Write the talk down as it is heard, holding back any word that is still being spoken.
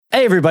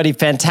Hey everybody,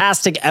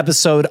 fantastic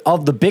episode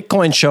of the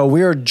Bitcoin Show.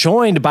 We are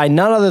joined by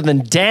none other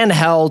than Dan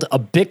Held, a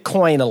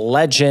Bitcoin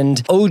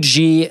legend,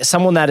 OG,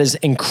 someone that is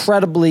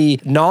incredibly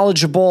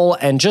knowledgeable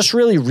and just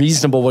really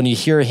reasonable when you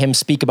hear him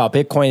speak about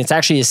Bitcoin. It's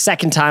actually his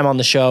second time on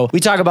the show.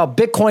 We talk about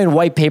Bitcoin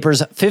White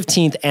Paper's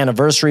 15th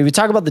anniversary. We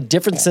talk about the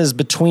differences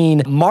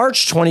between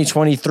March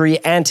 2023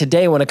 and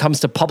today when it comes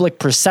to public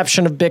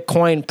perception of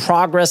Bitcoin,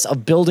 progress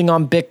of building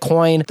on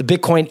Bitcoin, the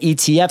Bitcoin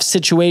ETF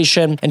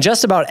situation, and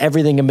just about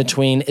everything in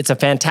between. It's a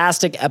fantastic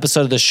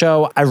episode of the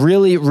show. I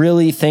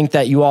really think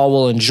that you all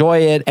will enjoy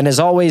it. And as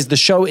always, the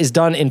show is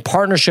done in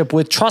partnership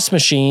with Trust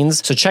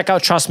Machines. So check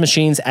out Trust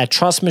Machines at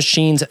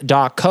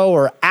trustmachines.co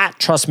or at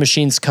Trust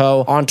Machines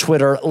Co. on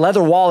Twitter.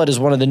 Leather Wallet is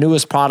one of the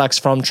newest products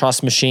from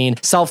Trust Machine.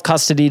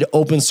 Self-custodied,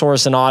 open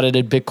source, and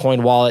audited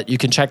Bitcoin wallet. You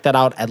can check that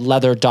out at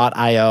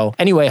leather.io.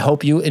 Anyway,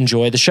 hope you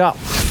enjoy the show.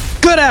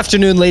 Good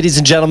afternoon, ladies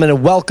and gentlemen,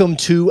 and welcome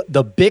to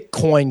the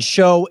Bitcoin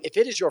Show. If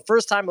it is your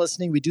first time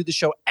listening, we do the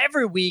show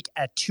every week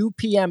at 2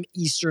 p.m.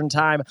 Eastern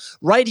Time,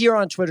 right here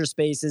on Twitter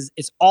Spaces.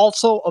 It's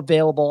also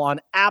available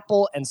on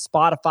Apple and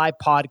Spotify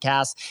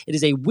podcasts. It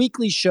is a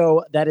weekly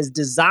show that is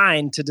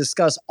designed to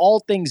discuss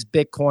all things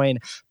Bitcoin,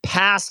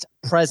 past,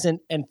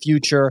 present, and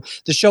future.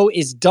 The show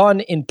is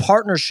done in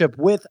partnership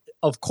with,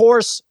 of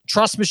course,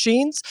 Trust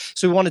Machines.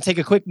 So we want to take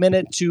a quick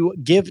minute to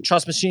give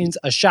Trust Machines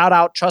a shout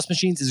out. Trust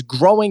Machines is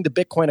growing the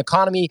Bitcoin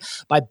economy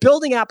by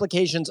building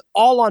applications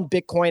all on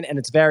Bitcoin and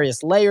its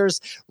various layers.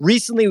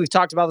 Recently, we've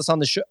talked about this on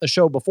the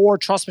show before.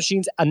 Trust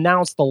Machines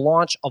announced the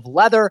launch of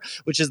Leather,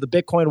 which is the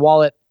Bitcoin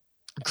wallet,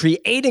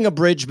 creating a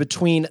bridge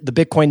between the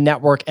Bitcoin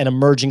network and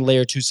emerging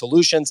layer 2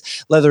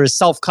 solutions. Leather is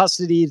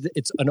self-custodied.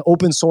 It's an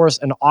open source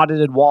and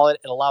audited wallet.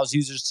 It allows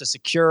users to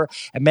secure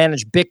and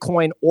manage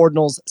Bitcoin,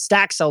 ordinals,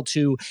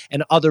 StackSL2,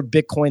 and other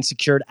Bitcoin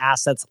secured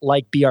assets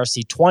like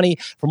BRC20.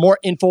 For more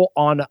info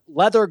on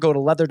Leather, go to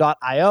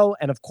leather.io.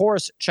 And of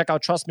course, check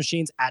out Trust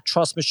Machines at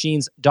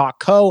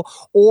trustmachines.co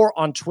or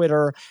on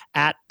Twitter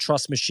at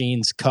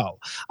trustmachines.co.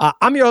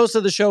 I'm your host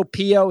of the show,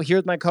 Pio, here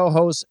with my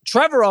co-host,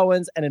 Trevor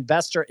Owens, an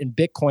investor in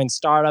Bitcoin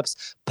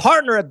startups,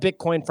 partner at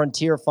Bitcoin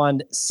Frontier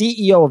Fund,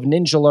 CEO of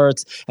Ninja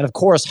Alerts, and of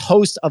course,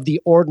 host of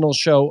the Ordinal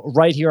Show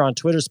right here on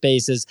Twitter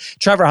Spaces.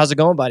 Trevor, how's it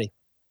going, buddy?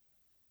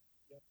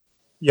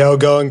 Yo,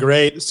 going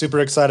great. Super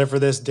excited for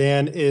this.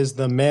 Dan is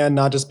the man,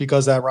 not just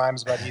because that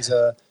rhymes, but he's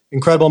an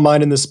incredible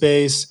mind in the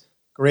space,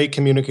 great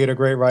communicator,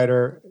 great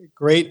writer,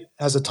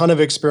 has a ton of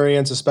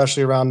experience,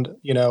 especially around,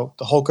 the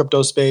whole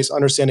crypto space,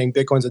 understanding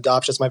Bitcoin's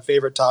adoption. It's my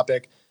favorite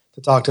topic to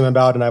talk to him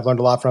about, and I've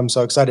learned a lot from him.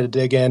 So excited to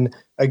dig in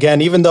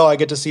again, even though I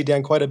get to see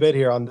Dan quite a bit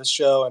here on this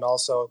show, and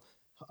also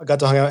I got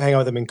to hang out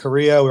with him in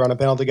Korea. We were on a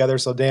panel together.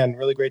 So Dan,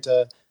 really great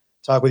to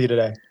talk with you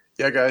today.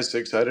 Yeah, guys,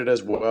 excited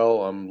as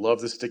well.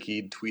 Love the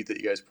sticky tweet that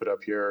you guys put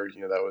up here.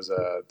 That was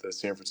the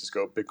San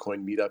Francisco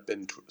Bitcoin meetup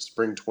in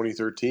spring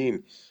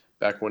 2013,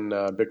 back when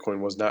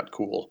Bitcoin was not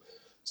cool.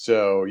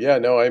 So yeah,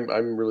 no,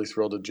 I'm really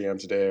thrilled to jam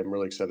today. I'm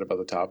really excited about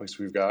the topics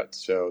we've got.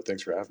 So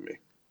thanks for having me.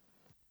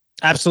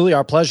 Absolutely.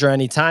 Our pleasure.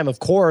 Anytime. Of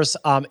course,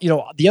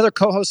 the other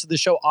co-host of the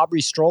show,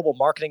 Aubrey Strobel,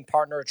 marketing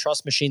partner at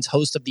Trust Machines,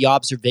 host of The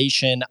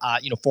Observation,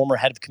 former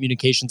head of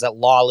communications at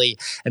Lolly,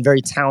 and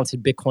very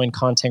talented Bitcoin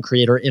content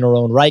creator in her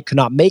own right, could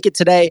not make it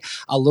today,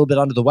 a little bit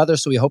under the weather.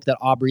 So we hope that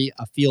Aubrey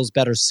feels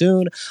better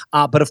soon.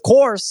 But of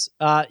course,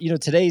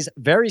 today's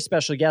very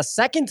special guest,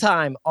 second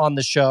time on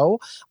the show.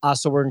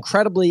 So we're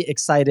incredibly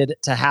excited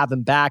to have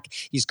him back.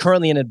 He's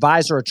currently an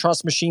advisor at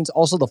Trust Machines,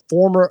 also the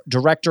former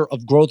director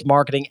of growth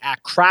marketing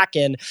at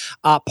Kraken.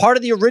 Part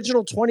of the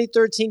original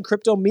 2013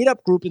 crypto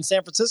meetup group in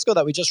San Francisco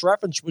that we just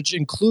referenced, which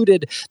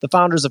included the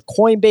founders of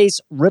Coinbase,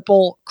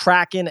 Ripple,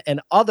 Kraken, and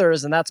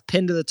others. And that's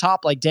pinned to the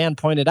top, like Dan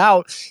pointed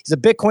out. He's a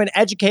Bitcoin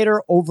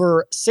educator,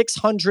 over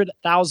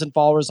 600,000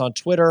 followers on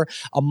Twitter,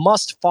 a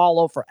must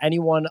follow for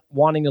anyone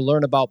wanting to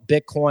learn about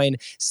Bitcoin.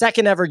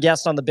 Second ever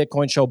guest on the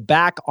Bitcoin Show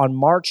back on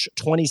March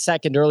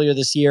 22nd earlier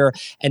this year.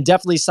 And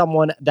definitely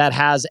someone that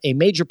has a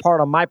major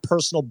part on my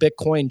personal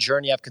Bitcoin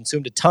journey. I've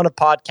consumed a ton of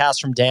podcasts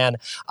from Dan.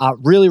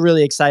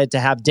 Really excited to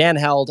have Dan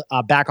Held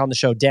back on the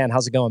show. Dan,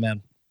 how's it going,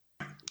 man?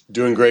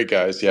 Doing great,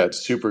 guys. Yeah,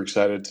 super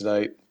excited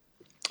today.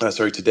 It's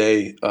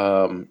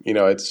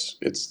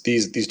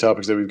these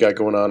topics that we've got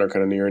going on are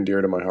kind of near and dear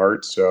to my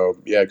heart. So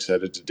yeah,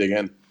 excited to dig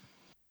in.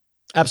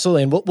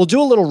 Absolutely. And we'll do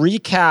a little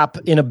recap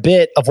in a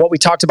bit of what we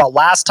talked about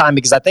last time,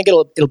 because I think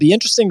it'll be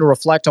interesting to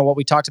reflect on what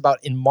we talked about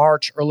in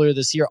March earlier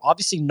this year.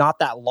 Obviously not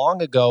that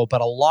long ago,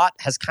 but a lot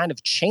has kind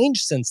of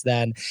changed since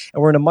then.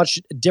 And we're in a much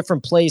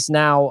different place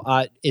now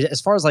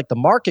as far as like the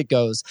market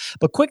goes.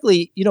 But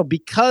quickly,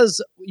 because,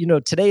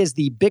 today is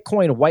the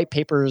Bitcoin White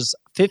Paper's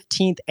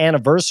 15th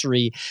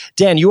anniversary.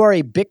 Dan, you are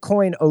a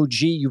Bitcoin OG.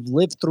 You've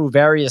lived through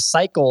various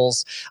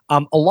cycles.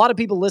 A lot of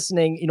people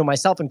listening,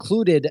 myself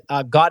included,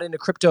 got into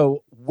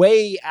crypto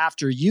way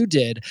after you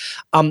did.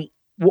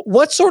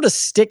 What sort of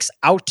sticks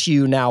out to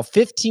you now,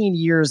 15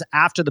 years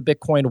after the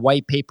Bitcoin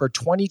white paper,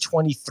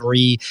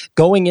 2023,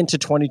 going into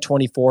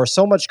 2024,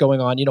 so much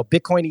going on,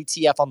 Bitcoin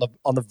ETF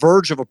on the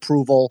verge of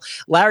approval,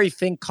 Larry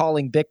Fink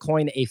calling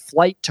Bitcoin a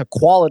flight to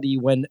quality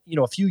when,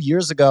 a few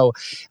years ago,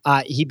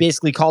 he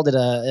basically called it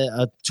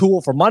a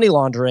tool for money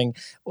laundering.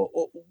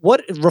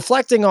 What,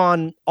 reflecting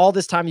on all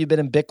this time you've been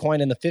in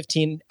Bitcoin and the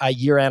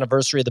 15-year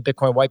anniversary of the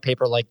Bitcoin white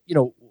paper,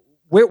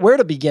 where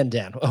to begin,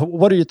 Dan?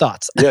 What are your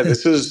thoughts? Yeah,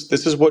 this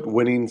is what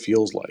winning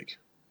feels like.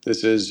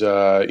 This is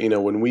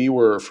when we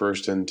were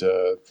first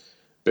into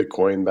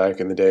Bitcoin back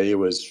in the day,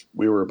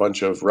 we were a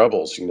bunch of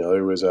rebels.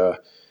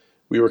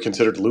 We were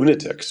considered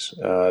lunatics.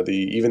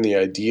 Even the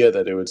idea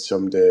that it would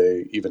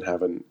someday even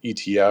have an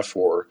ETF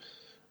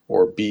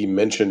or be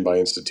mentioned by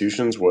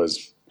institutions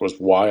was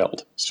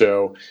wild.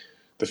 So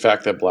the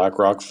fact that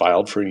BlackRock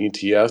filed for an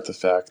ETF, the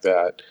fact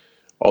that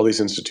all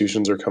these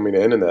institutions are coming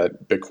in and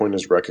that Bitcoin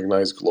is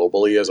recognized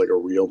globally as like a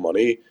real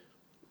money,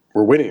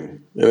 we're winning.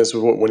 And this is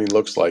what winning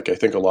looks like. I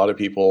think a lot of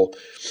people,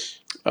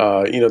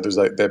 there's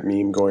like that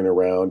meme going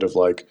around of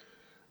like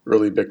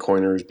early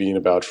Bitcoiners being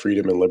about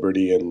freedom and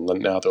liberty. And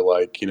now they're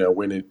like,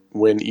 win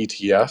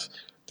ETF.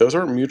 Those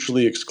aren't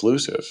mutually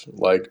exclusive.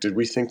 Like, did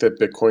we think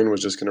that Bitcoin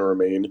was just going to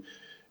remain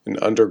an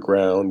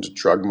underground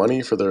drug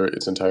money for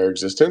its entire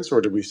existence? Or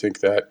did we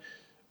think that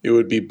it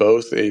would be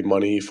both a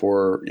money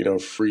for,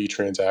 free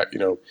transact,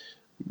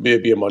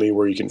 be a money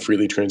where you can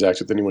freely transact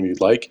with anyone you'd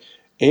like,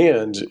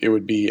 and it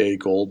would be a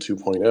gold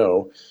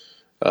 2.0,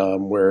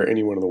 where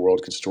anyone in the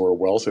world could store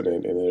wealth in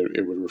it, and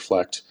it would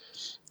reflect,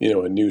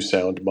 a new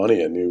sound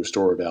money, a new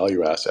store of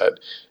value asset.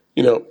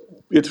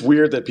 It's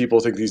weird that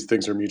people think these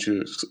things are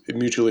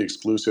mutually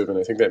exclusive, and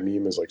I think that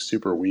meme is like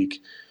super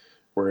weak,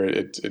 where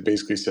it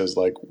basically says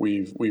like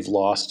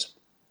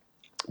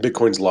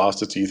Bitcoin's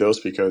lost its ethos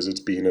because it's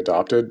being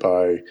adopted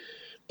by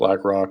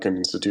BlackRock and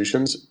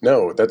institutions.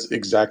 No, that's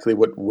exactly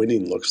what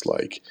winning looks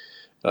like.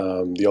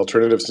 The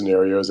alternative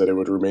scenario is that it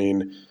would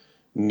remain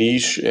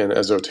niche and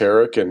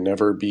esoteric and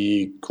never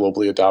be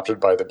globally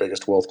adopted by the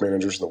biggest wealth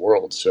managers in the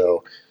world.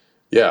 So,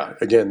 yeah,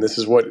 again, this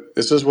is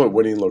what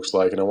winning looks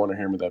like, and I want to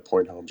hammer that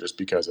point home just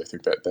because I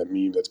think that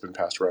meme that's been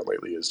passed around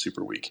lately is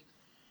super weak.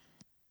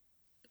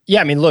 Yeah,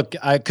 I mean, look,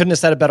 I couldn't have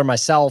said it better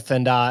myself.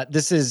 And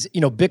this is,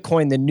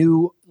 Bitcoin, the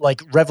new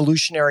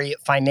revolutionary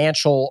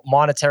financial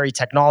monetary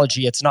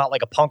technology. It's not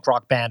like a punk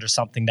rock band or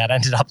something that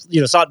ended up,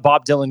 it's not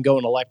Bob Dylan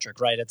going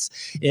electric, right?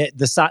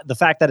 The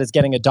fact that it's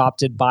getting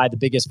adopted by the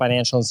biggest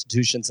financial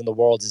institutions in the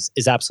world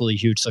is absolutely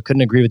huge. So I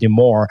couldn't agree with you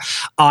more.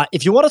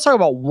 If you want to talk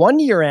about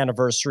 1-year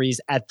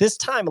anniversaries, at this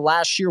time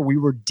last year, we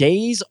were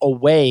days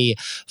away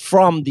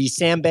from the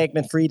Sam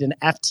Bankman-Fried and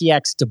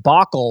FTX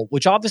debacle,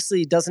 which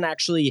obviously doesn't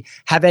actually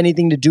have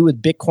anything to do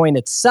with Bitcoin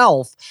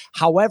itself.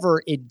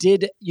 However, it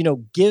did,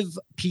 give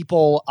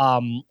people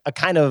a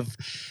kind of,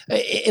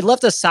 it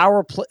left a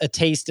sour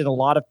taste in a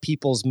lot of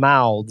people's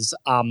mouths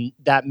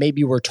that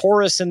maybe were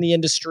tourists in the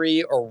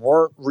industry or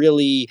weren't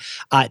really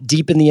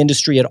deep in the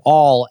industry at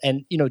all.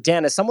 And,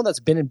 Dan, as someone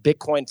that's been in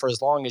Bitcoin for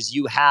as long as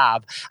you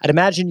have, I'd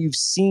imagine you've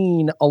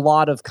seen a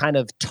lot of kind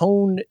of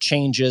tone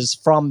changes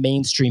from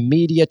mainstream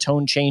media,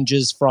 tone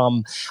changes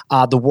from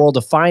the world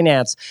of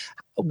finance.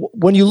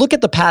 When you look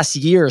at the past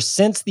year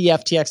since the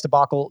FTX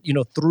debacle,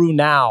 through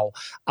now,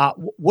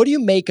 what do you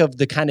make of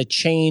the kind of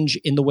change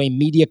in the way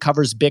media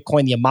covers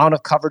Bitcoin, the amount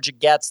of coverage it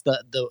gets,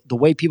 the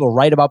way people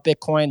write about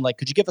Bitcoin?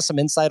 Could you give us some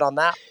insight on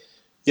that?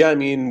 Yeah, I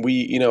mean,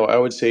 I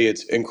would say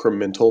it's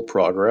incremental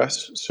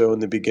progress. So in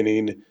the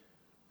beginning,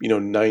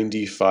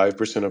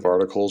 95% of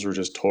articles were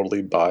just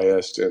totally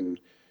biased and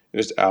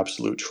just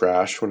absolute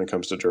trash when it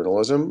comes to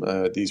journalism.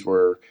 These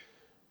were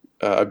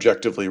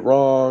objectively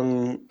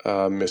wrong,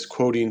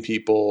 misquoting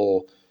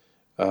people.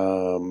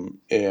 And,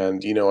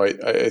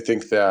 I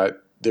think that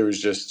there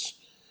was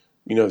just,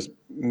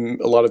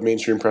 a lot of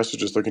mainstream press was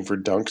just looking for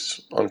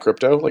dunks on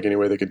crypto, like any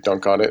way they could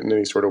dunk on it in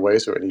any sort of way.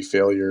 So any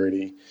failure,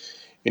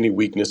 any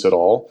weakness at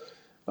all.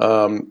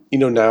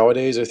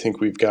 Nowadays, I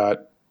think we've got,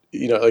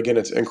 again,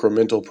 it's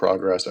incremental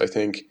progress. I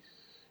think,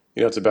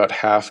 it's about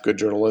half good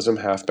journalism,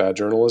 half bad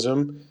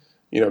journalism.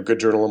 Good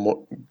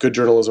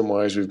journalism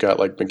wise, we've got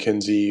like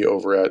McKinsey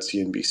over at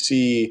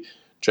CNBC,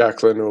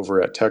 Jacqueline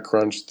over at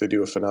TechCrunch. They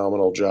do a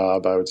phenomenal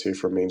job, I would say,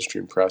 for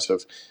mainstream press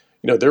of,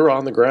 they're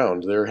on the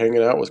ground. They're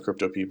hanging out with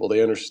crypto people.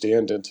 They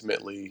understand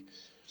intimately,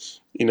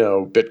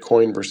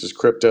 Bitcoin versus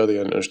crypto. They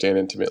understand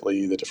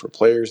intimately the different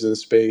players in the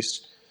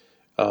space.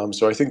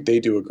 So I think they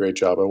do a great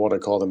job. I want to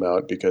call them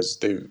out because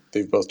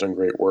they've both done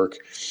great work.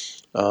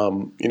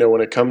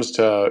 When it comes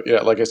to,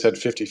 like I said,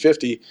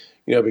 50-50,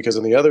 because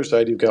on the other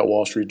side, you've got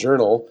Wall Street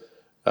Journal,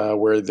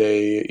 where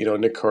they,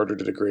 Nick Carter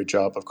did a great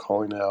job of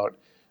calling out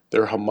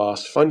their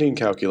Hamas funding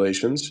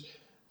calculations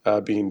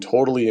being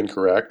totally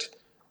incorrect.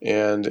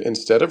 And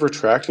instead of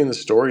retracting the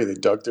story, they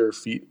dug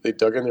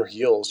in their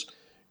heels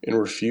and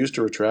refused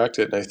to retract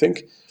it. And I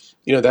think,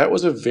 that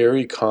was a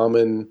very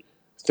common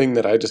thing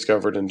that I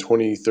discovered in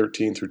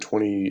 2013 through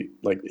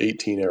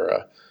 2018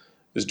 era,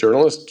 is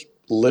journalists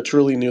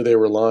literally knew they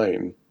were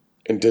lying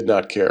and did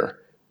not care,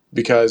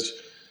 because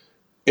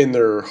in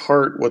their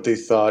heart, what they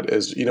thought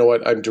is, you know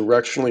what, I'm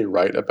directionally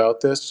right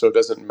about this, so it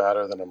doesn't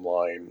matter that I'm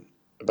lying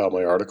about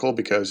my article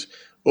because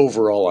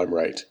overall I'm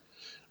right,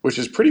 which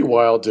is pretty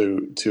wild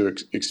to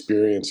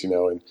experience,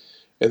 and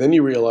then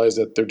you realize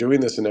that they're doing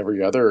this in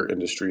every other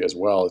industry as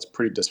well. It's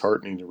pretty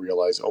disheartening to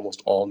realize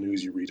almost all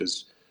news you read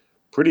is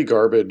pretty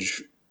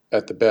garbage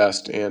at the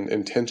best and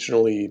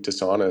intentionally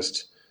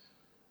dishonest,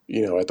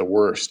 at the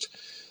worst.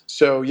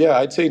 So yeah,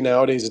 I'd say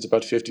nowadays it's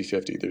about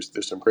 50-50.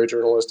 There's some great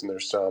journalists and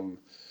there's some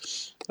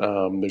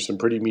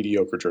pretty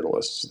mediocre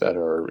journalists that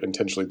are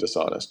intentionally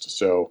dishonest.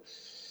 So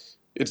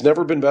it's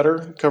never been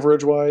better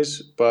coverage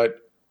wise, but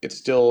it's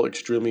still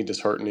extremely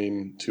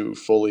disheartening to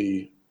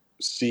fully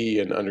see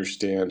and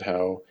understand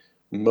how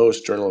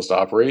most journalists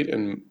operate,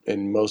 and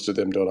most of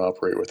them don't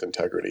operate with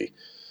integrity.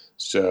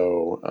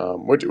 So,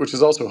 which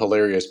is also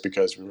hilarious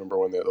because remember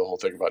when the whole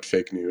thing about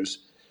fake news,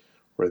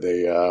 where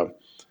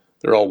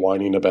they're all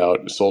whining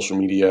about social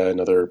media and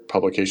other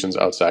publications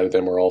outside of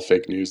them are all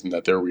fake news and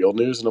that they're real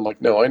news. And I'm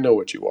like, no, I know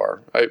what you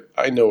are.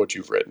 I know what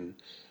you've written.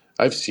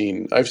 I've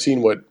seen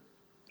what,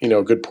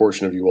 a good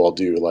portion of you all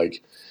do.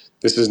 Like,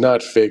 this is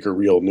not fake or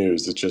real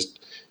news. It's just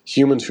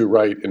humans who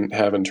write and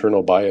have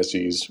internal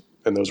biases,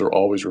 and those are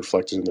always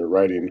reflected in their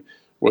writing,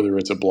 whether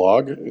it's a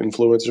blog,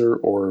 influencer,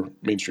 or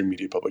mainstream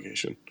media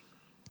publication.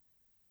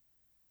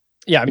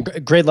 Yeah,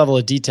 great level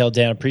of detail,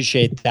 Dan.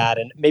 Appreciate that.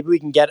 And maybe we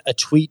can get a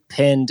tweet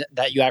pinned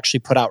that you actually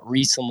put out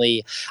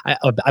recently.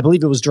 I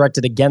believe it was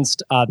directed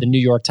against the New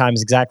York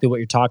Times, exactly what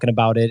you're talking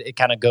about. It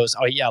kind of goes,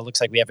 oh yeah, it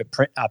looks like we have it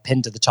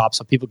pinned to the top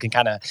so people can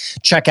kind of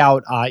check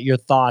out your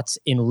thoughts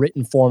in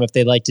written form if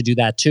they'd like to do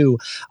that too.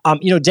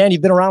 Dan,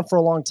 you've been around for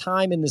a long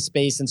time in this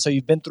space, and so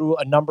you've been through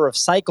a number of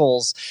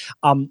cycles.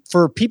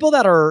 For people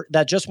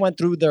that just went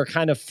through their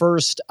kind of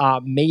first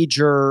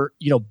major,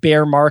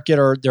 bear market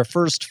or their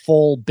first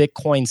full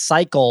Bitcoin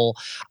cycle,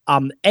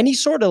 any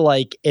sort of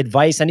like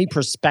advice, any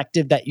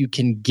perspective that you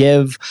can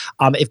give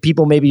if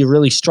people maybe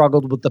really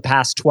struggled with the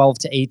past 12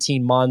 to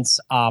 18 months,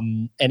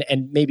 and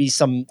maybe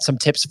some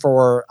tips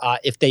for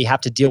if they have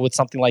to deal with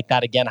something like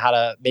that again, how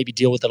to maybe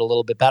deal with it a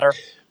little bit better?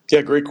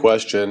 Yeah, great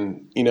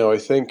question. I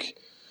think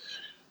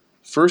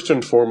first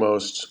and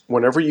foremost,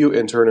 whenever you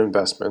enter an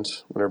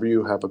investment, whenever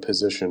you have a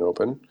position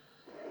open,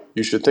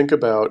 you should think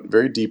about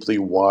very deeply,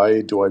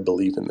 why do I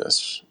believe in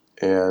this?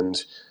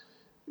 And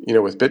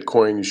with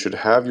Bitcoin, you should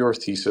have your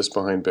thesis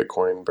behind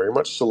Bitcoin very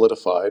much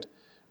solidified,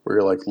 where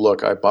you're like,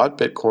 look, I bought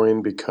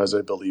Bitcoin because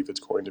I believe it's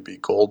going to be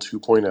gold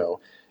 2.0.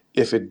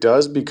 If it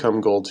does become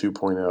gold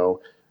 2.0,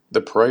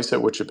 the price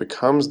at which it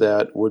becomes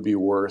that would be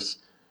worth,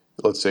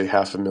 let's say,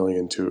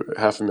 $500,000 to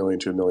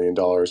 $1 million.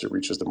 It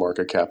reaches the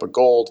market cap of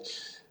gold.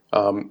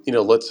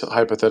 Let's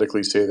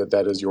hypothetically say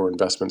that is your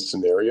investment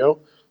scenario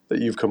that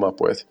you've come up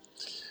with.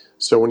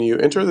 So when you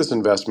enter this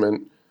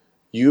investment,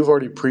 you've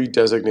already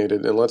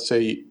pre-designated, and let's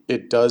say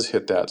it does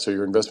hit that, so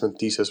your investment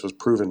thesis was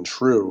proven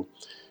true.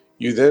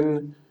 You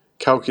then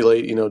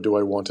calculate, do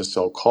I want to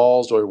sell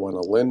calls? Do I want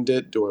to lend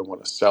it? Do I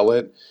want to sell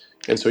it?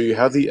 And so you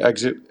have the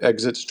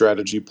exit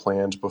strategy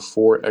planned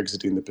before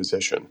exiting the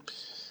position.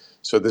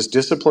 So this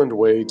disciplined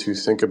way to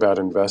think about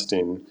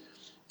investing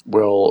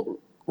will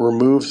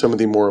remove some of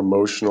the more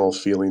emotional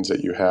feelings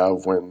that you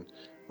have when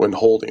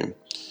holding.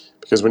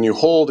 Because when you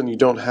hold and you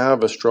don't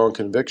have a strong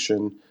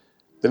conviction,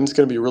 then it's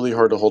going to be really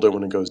hard to hold it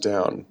when it goes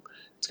down.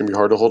 It's going to be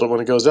hard to hold it when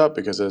it goes up,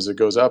 because as it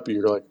goes up,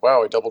 you're like,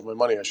 wow, I doubled my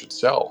money, I should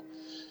sell.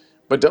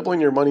 But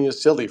doubling your money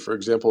is silly. For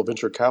example,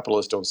 venture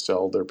capitalists don't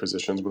sell their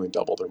positions when they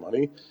double their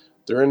money.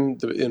 They're in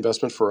the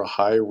investment for a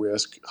high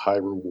risk, high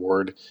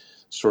reward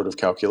sort of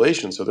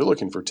calculation. So they're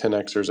looking for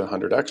 10xers,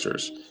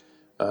 100xers.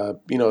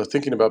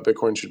 Thinking about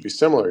Bitcoin should be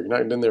similar. You're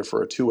not in there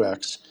for a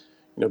 2x.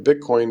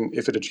 Bitcoin,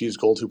 if it achieves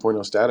gold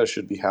 2.0 status,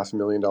 should be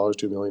 $500,000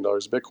 to $1 million of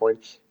Bitcoin.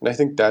 And I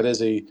think that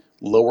is a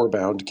lower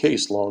bound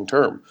case long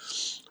term.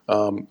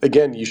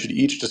 Again, you should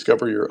each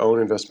discover your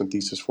own investment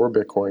thesis for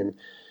Bitcoin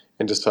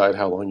and decide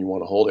how long you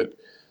want to hold it.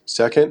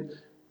 Second,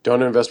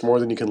 don't invest more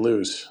than you can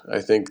lose. I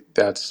think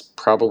that's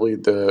probably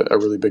a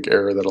really big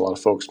error that a lot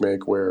of folks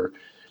make, where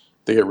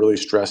they get really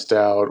stressed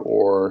out,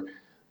 or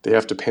they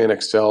have to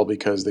panic sell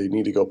because they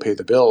need to go pay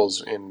the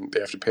bills, and they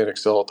have to panic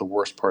sell at the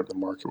worst part of the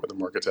market when the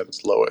market's at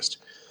its lowest.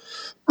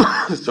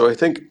 So I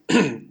think,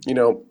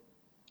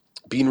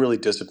 being really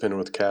disciplined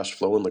with cash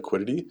flow and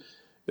liquidity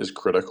is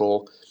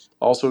critical.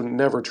 Also,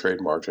 never trade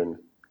margin.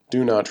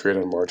 Do not trade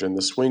on margin.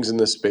 The swings in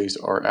this space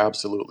are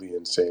absolutely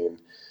insane.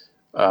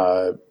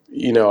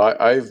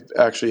 I've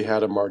actually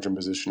had a margin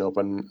position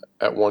open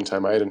at one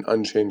time. I had an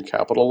Unchained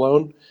Capital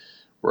loan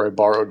where I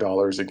borrowed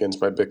dollars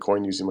against my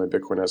Bitcoin using my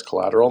Bitcoin as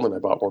collateral, and I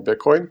bought more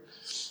Bitcoin,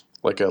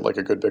 like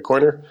a good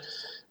Bitcoiner.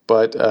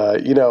 But,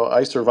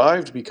 I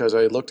survived because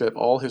I looked at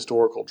all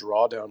historical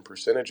drawdown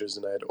percentages,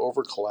 and I had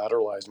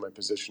over-collateralized my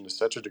position to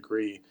such a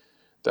degree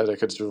that I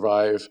could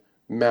survive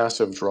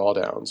massive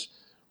drawdowns.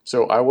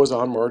 So I was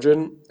on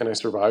margin, and I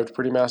survived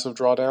pretty massive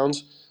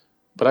drawdowns,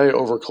 but I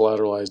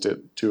over-collateralized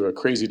it to a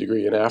crazy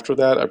degree. And after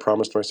that, I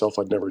promised myself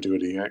I'd never do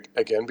it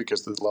again,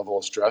 because the level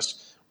of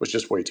stress was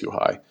just way too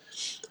high.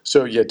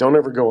 So yeah, don't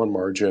ever go on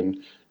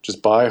margin.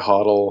 Just buy,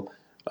 hodl.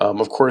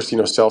 Of course,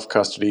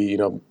 self-custody,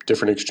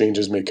 different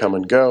exchanges may come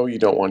and go. You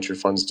don't want your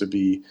funds to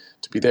be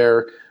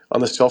there. On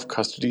the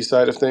self-custody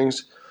side of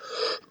things,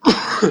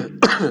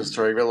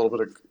 sorry, I got a little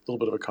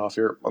bit of a cough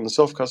here. On the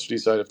self-custody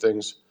side of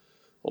things,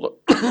 hold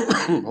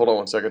on, hold on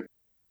one second.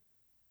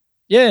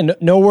 Yeah,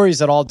 no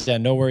worries at all,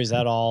 Dan. No worries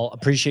at all.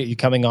 Appreciate you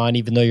coming on,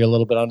 even though you're a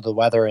little bit under the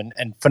weather, and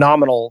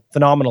phenomenal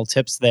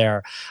tips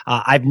there.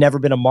 I've never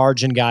been a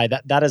margin guy.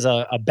 That is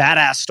a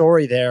badass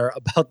story there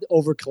about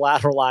over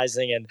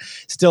collateralizing and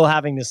still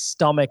having to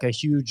stomach a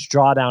huge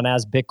drawdown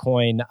as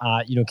Bitcoin,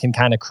 can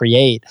kind of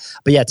create.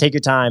 But yeah, take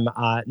your time.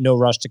 No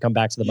rush to come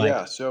back to the mic.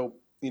 Yeah. So,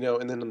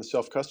 and then on the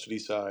self-custody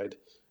side,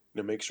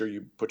 make sure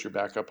you put your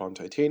backup on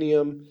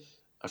Titanium.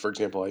 For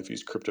example, I've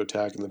used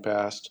CryptoTag in the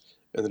past,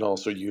 and then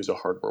also use a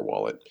hardware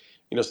wallet.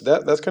 So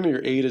that's kind of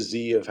your A to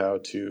Z of how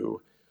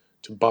to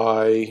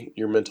buy,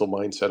 your mental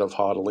mindset of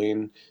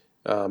hodling,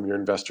 your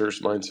investor's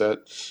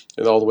mindset,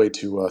 and all the way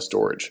to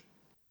storage.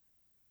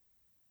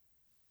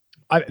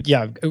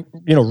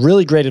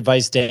 Really great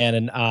advice, Dan.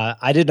 And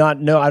I did not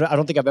know. I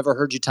don't think I've ever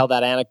heard you tell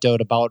that anecdote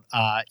about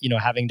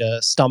having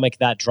to stomach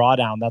that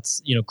drawdown.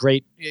 That's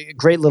great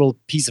little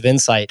piece of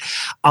insight.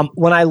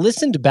 When I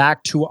listened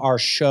back to our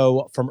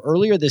show from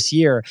earlier this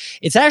year,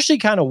 it's actually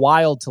kind of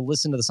wild to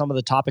listen to some of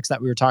the topics that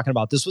we were talking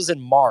about. This was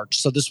in March,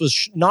 so this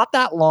was not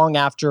that long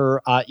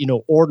after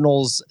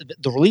Ordinals,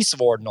 the release of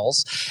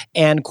Ordinals,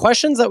 and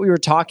questions that we were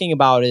talking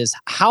about is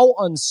how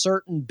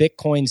uncertain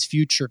Bitcoin's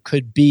future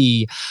could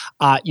be.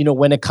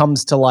 When it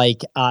comes to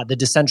the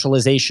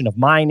decentralization of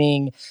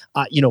mining,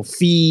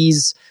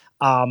 fees,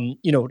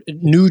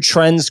 new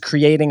trends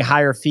creating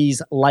higher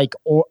fees like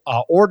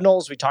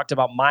ordinals. We talked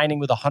about mining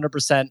with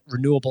 100%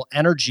 renewable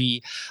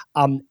energy.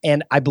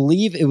 And I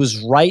believe it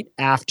was right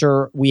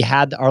after we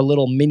had our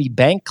little mini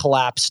bank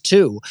collapse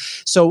too.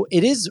 So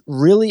it is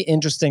really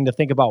interesting to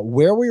think about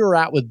where we were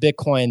at with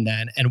Bitcoin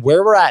then and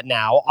where we're at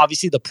now.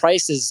 Obviously, the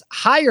price is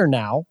higher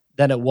now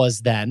than it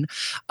was then.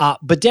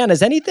 But Dan,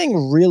 has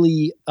anything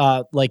really,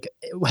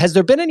 has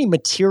there been any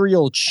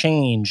material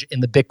change in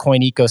the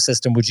Bitcoin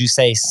ecosystem, would you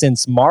say,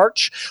 since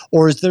March?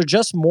 Or is there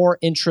just more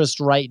interest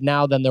right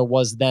now than there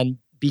was then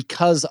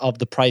because of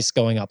the price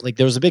going up? Like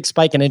there was a big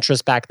spike in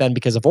interest back then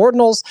because of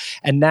ordinals,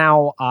 and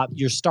now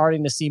you're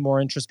starting to see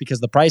more interest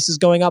because the price is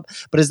going up.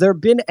 But has there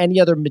been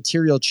any other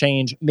material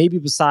change, maybe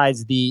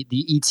besides the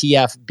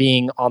ETF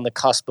being on the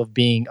cusp of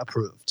being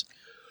approved?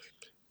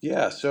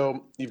 Yeah,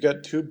 so you've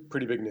got two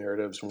pretty big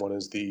narratives. One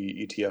is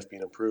the ETF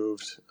being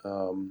approved,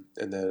 and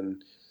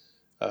then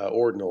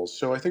ordinals.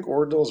 So I think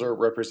ordinals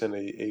represent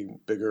a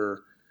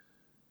bigger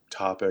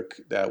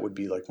topic that would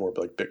be more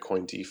like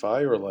Bitcoin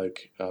DeFi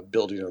or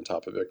building on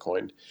top of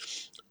Bitcoin.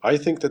 I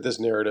think that this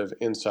narrative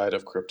inside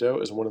of crypto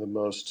is one of the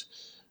most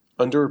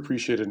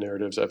underappreciated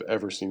narratives I've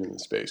ever seen in the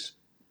space.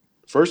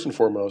 First and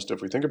foremost,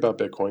 if we think about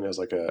Bitcoin as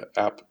like a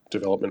app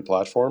development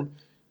platform,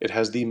 it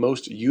has the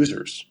most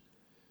users.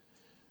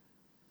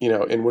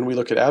 And when we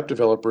look at app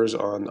developers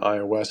on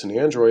iOS and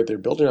Android, they're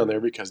building on there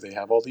because they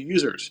have all the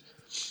users.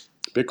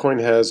 Bitcoin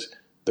has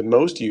the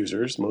most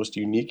users, most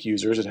unique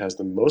users. It has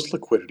the most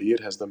liquidity. It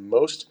has the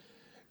most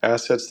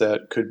assets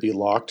that could be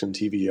locked in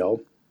TVL.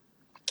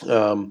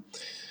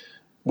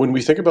 When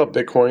we think about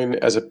Bitcoin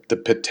as the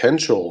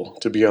potential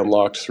to be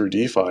unlocked through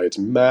DeFi, it's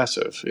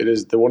massive. It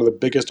is one of the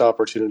biggest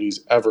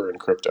opportunities ever in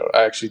crypto,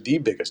 actually the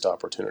biggest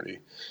opportunity.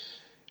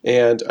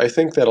 And I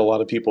think that a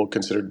lot of people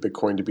considered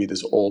Bitcoin to be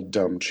this old,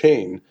 dumb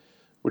chain,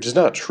 which is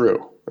not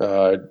true.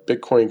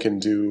 Bitcoin can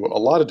do a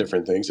lot of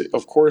different things.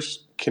 Of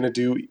course, can it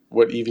do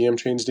what EVM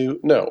chains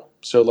do? No.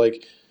 So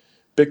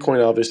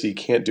Bitcoin obviously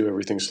can't do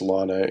everything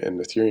Solana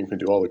and Ethereum can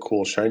do, all the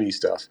cool, shiny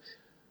stuff.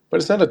 But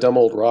it's not a dumb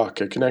old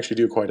rock. It can actually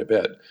do quite a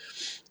bit.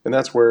 And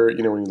that's where, when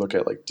you look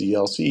at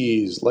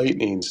DLCs,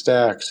 Lightning,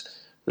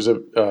 Stacks, there's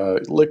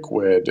a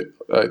Liquid,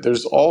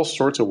 there's all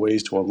sorts of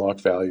ways to unlock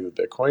value with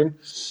Bitcoin.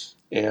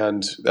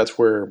 And that's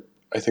where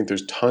I think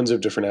there's tons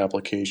of different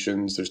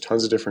applications. There's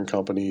tons of different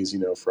companies,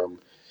 from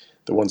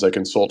the ones I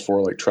consult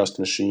for, like Trust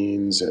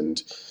Machines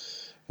and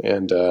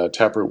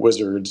Taproot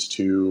Wizards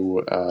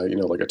to,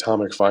 like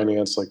Atomic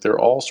Finance. There are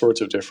all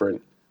sorts of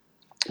different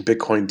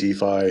Bitcoin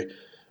DeFi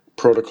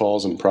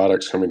protocols and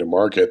products coming to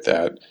market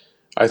that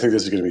I think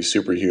this is going to be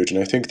super huge. And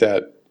I think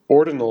that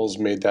Ordinals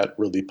made that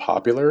really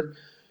popular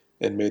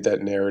and made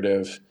that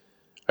narrative,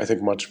 I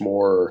think, much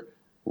more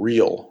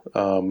real.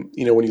 When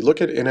you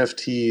look at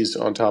NFTs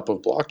on top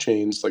of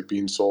blockchains,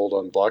 being sold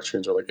on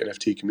blockchains or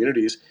NFT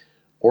communities,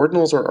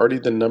 Ordinals are already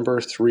the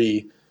number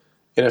 3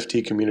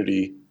 NFT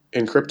community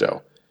in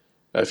crypto.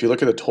 If you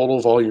look at the total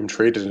volume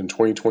traded in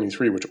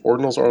 2023, which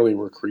Ordinals only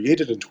were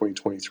created in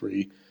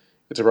 2023,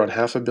 it's around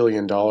 $500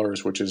 million,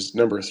 which is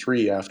number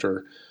 3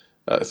 after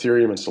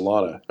Ethereum and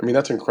Solana. I mean,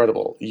 that's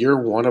incredible. Year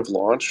 1 of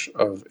launch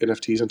of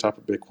NFTs on top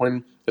of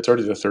Bitcoin, it's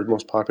already the 3rd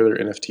most popular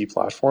NFT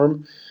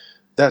platform.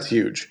 That's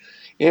huge.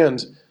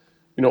 And,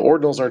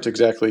 ordinals aren't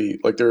exactly,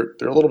 they're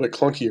a little bit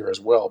clunkier as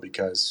well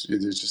because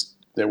it is just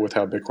with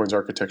how Bitcoin's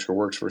architecture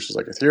works versus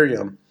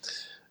Ethereum.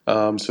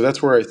 So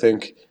that's where I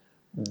think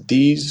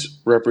these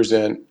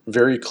represent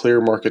very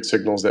clear market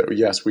signals that,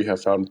 yes, we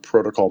have found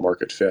protocol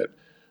market fit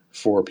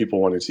for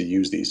people wanting to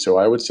use these. So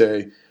I would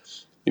say,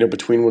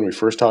 between when we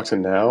first talked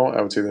and now,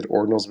 I would say that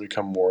ordinals have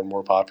become more and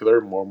more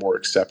popular, more and more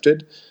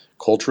accepted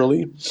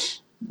culturally.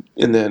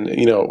 And then,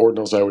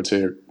 ordinals, I would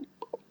say,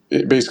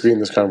 basically in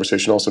this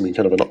conversation also mean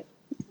kind of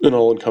an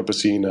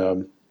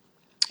all-encompassing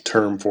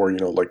term for,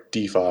 like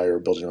DeFi or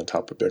building on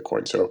top of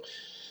Bitcoin. So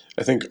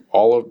I think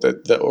all of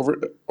that,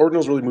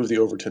 ordinals really move the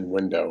Overton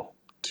window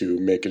to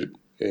make it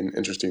an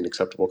interesting,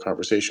 acceptable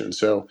conversation.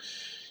 So,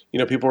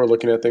 people are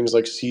looking at things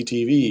like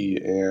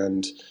CTV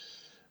and,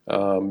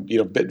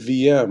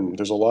 BitVM.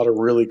 There's a lot of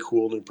really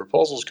cool new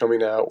proposals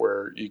coming out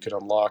where you can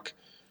unlock,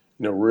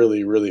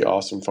 really, really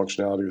awesome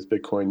functionality with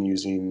Bitcoin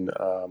using,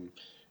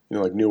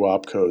 like new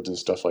opcodes and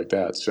stuff like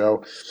that.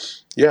 So,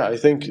 yeah, I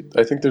think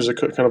there's a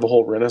kind of a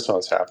whole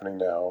renaissance happening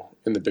now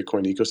in the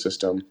Bitcoin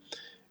ecosystem.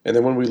 And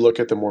then when we look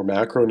at the more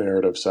macro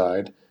narrative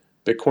side,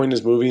 Bitcoin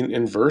is moving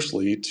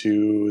inversely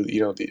to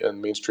the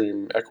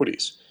mainstream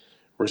equities.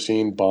 We're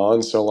seeing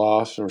bonds sell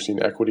off, and we're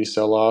seeing equity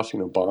sell off.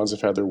 Bonds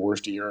have had their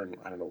worst year in,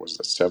 I don't know, was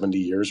it 70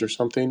 years or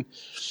something?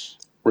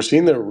 We're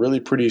seeing the really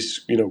pretty,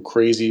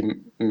 crazy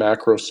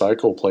macro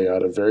cycle play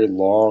out, a very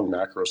long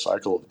macro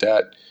cycle of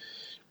debt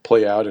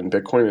play out, and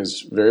Bitcoin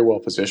is very well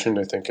positioned,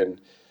 I think,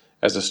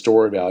 as a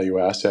store value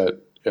asset,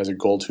 as a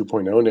gold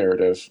 2.0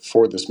 narrative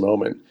for this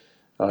moment.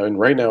 And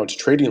right now it's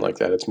trading like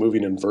that. It's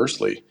moving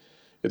inversely.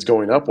 It's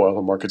going up while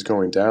the market's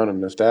going down.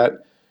 And if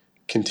that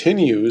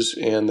continues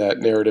and that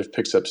narrative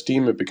picks up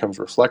steam, it becomes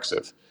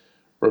reflexive.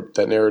 Or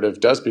that narrative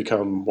does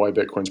become why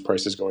Bitcoin's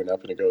price is going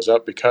up, and it goes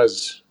up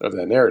because of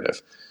that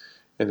narrative.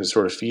 And it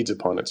sort of feeds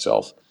upon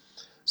itself.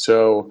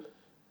 So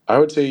I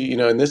would say,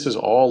 and this is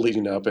all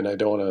leading up, and I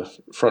don't want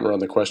to front run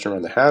the question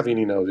around the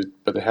halving,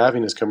 but the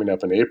halving is coming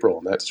up in April,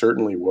 and that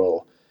certainly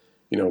will,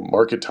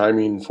 market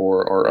timing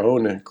for our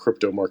own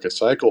crypto market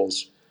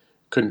cycles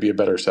couldn't be a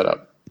better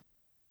setup.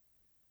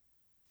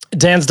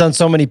 Dan's done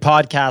so many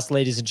podcasts,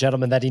 ladies and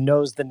gentlemen, that he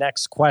knows the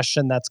next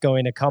question that's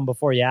going to come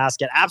before you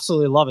ask it.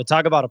 Absolutely love it.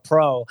 Talk about a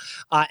pro.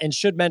 And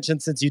should mention,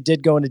 since you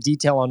did go into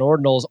detail on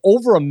ordinals,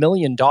 over $1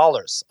 million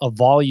of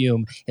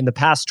volume in the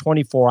past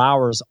 24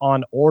 hours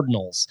on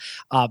ordinals.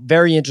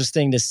 Very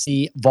interesting to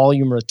see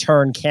volume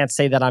return. Can't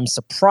say that I'm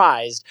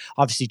surprised.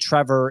 Obviously,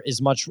 Trevor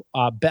is much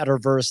better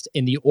versed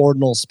in the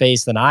ordinal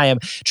space than I am.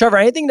 Trevor,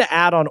 anything to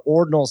add on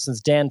ordinals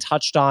since Dan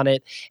touched on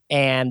it?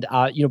 And,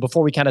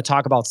 before we kind of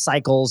talk about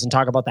cycles and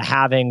talk about the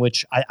halving,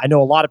 which I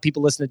know a lot of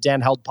people listen to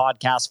Dan Held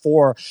podcasts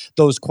for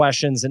those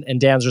questions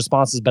and Dan's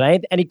responses, but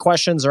any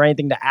questions or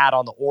anything to add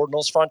on the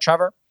ordinals front,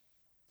 Trevor?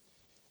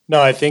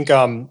 No, I think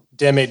Dan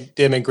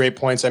made great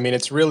points. I mean,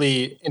 it's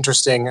really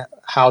interesting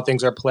how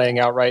things are playing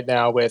out right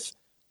now with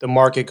the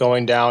market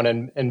going down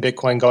and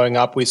Bitcoin going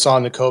up. We saw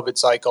in the COVID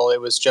cycle, it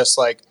was just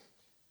like,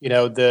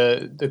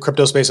 the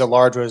crypto space at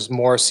large was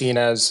more seen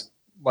as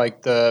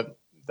like the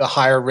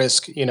higher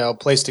risk,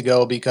 place to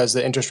go because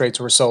the interest rates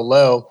were so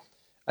low.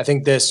 I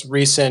think this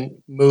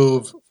recent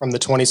move from the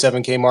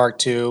 27K mark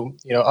to,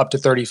 up to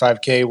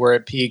 35K where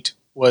it peaked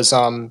was,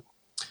 I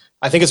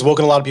think it's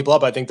woken a lot of people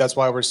up. I think that's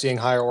why we're seeing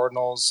higher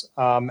ordinals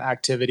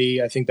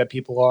activity. I think that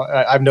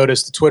I've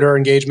noticed the Twitter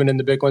engagement in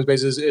the Bitcoin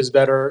space is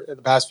better in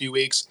the past few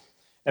weeks.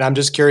 And I'm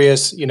just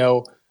curious,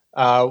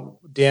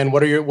 Dan,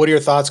 what are your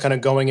thoughts kind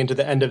of going into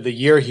the end of the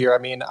year here? I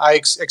mean, I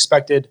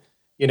expected,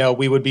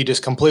 we would be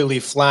just completely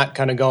flat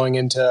kind of going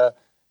into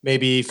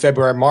maybe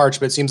February, March,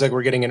 but it seems like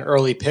we're getting an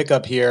early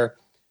pickup here.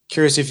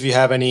 Curious if you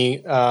have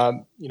any,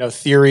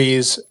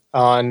 theories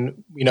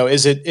on,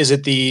 is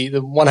it the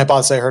one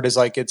hypothesis I heard is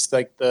like, it's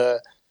like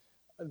the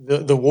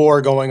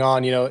war going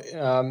on,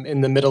 in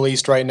the Middle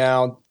East right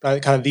now,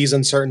 kind of these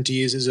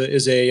uncertainties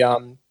is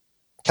a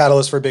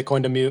catalyst for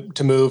Bitcoin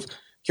to move.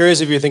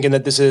 Curious if you're thinking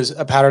that this is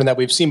a pattern that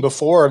we've seen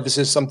before, or if this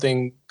is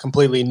something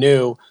completely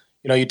new.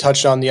 You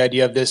touched on the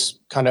idea of this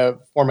kind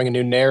of forming a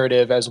new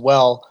narrative as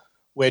well,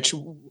 which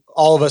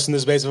all of us in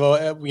this space,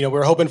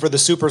 we're hoping for the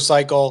super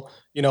cycle.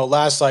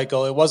 Last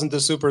cycle, it wasn't the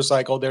super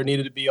cycle. There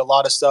needed to be a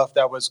lot of stuff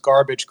that was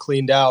garbage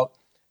cleaned out.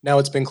 Now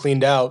it's been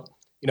cleaned out.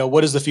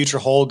 What does the future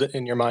hold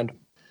in your mind?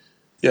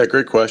 Yeah,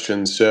 great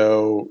question.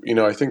 So,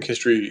 I think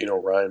history,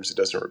 rhymes, it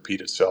doesn't repeat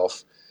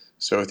itself.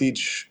 So with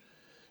each,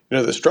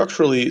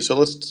 structurally, so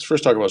let's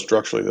first talk about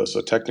structurally though.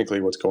 So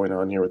technically what's going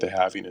on here with the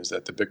halving is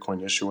that the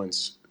Bitcoin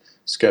issuance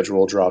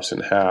schedule drops in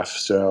half.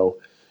 So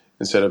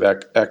instead of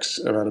X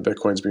amount of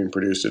Bitcoins being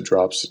produced, it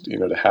drops,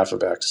 to half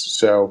of X.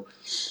 So,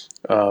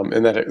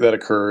 and that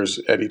occurs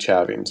at each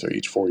halving. So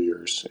each 4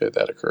 years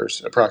that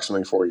occurs,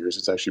 approximately 4 years.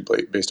 It's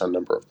actually based on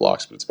number of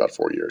blocks, but it's about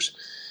 4 years.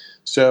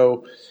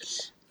 So,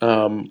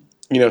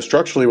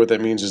 structurally what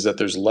that means is that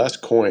there's less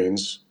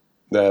coins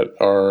that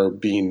are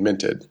being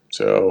minted.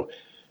 So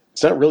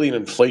it's not really an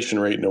inflation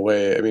rate in a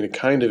way. I mean, it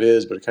kind of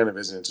is, but it kind of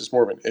isn't. It's just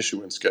more of an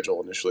issuance schedule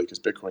initially because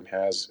Bitcoin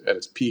has at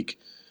its peak,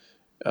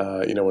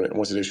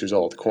 once it issues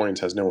all the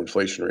coins, has no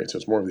inflation rate. So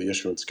it's more of the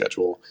issuance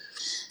schedule.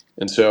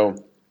 And so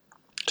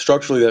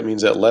structurally, that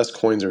means that less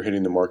coins are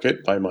hitting the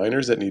market by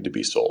miners that need to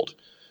be sold.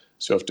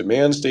 So if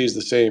demand stays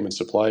the same and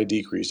supply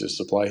decreases,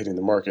 supply hitting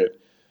the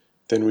market,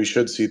 then we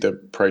should see the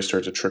price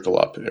start to trickle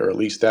up, or at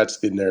least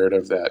that's the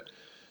narrative that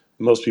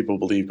most people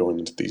believe going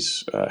into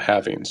these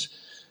halvings.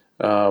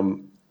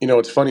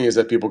 What's funny is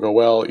that people go,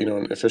 well,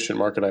 an efficient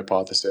market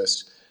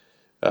hypothesis,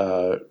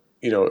 the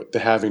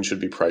halving should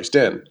be priced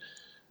in.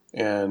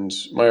 And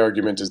my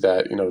argument is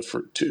that,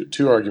 for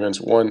two arguments.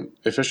 One,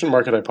 efficient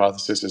market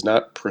hypothesis is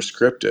not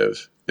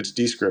prescriptive, it's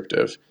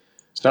descriptive.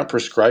 It's not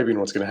prescribing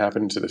what's going to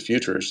happen into the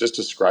future. It's just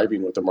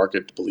describing what the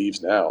market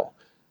believes now.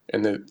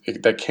 And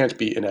that can't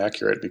be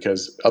inaccurate,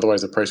 because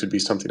otherwise the price would be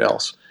something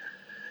else.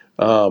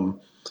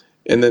 And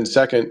then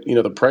second,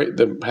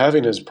 the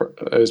halving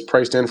is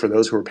priced in for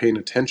those who are paying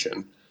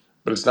attention,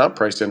 but it's not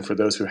priced in for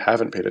those who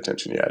haven't paid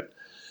attention yet.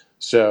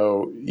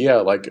 So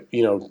yeah,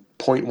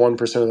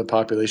 0.1% of the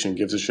population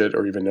gives a shit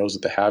or even knows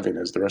what the halving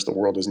is. The rest of the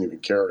world doesn't even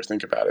care or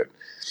think about it.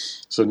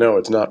 So no,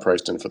 it's not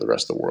priced in for the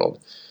rest of the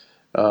world.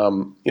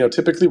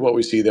 Typically what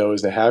we see though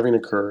is the halving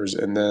occurs,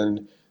 and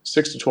then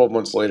 6 to 12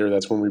 months later,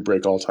 that's when we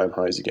break all-time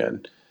highs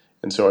again.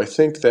 And so I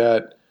think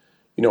that,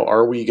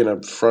 are we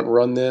going to front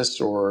run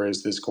this, or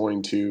is this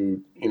going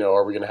to,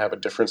 are we going to have a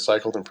different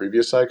cycle than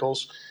previous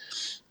cycles?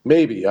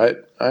 Maybe. I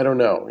don't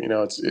know.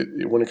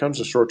 When it comes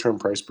to short-term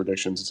price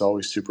predictions, it's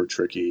always super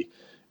tricky,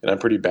 and I'm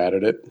pretty bad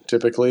at it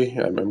typically.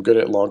 I'm good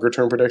at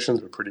longer-term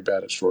predictions, but pretty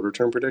bad at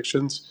shorter-term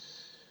predictions.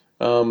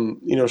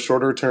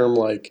 Shorter term,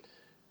 like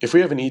if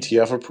we have an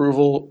ETF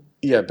approval,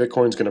 yeah,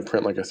 Bitcoin's going to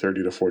print like a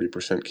 30 to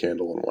 40%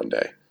 candle in one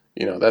day.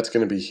 That's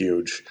going to be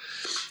huge.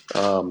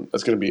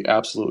 That's going to be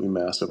absolutely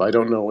massive. I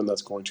don't know when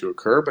that's going to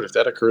occur, but if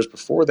that occurs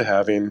before the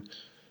halving,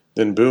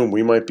 then boom,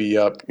 we might be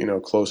up,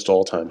 close to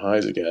all-time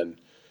highs again,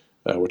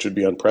 which would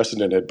be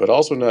unprecedented, but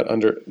also not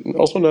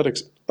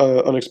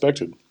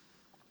unexpected.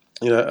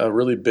 A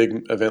really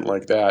big event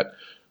like that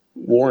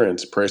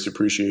warrants price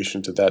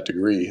appreciation to that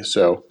degree.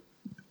 So,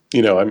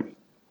 I'm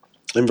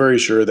very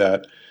sure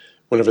that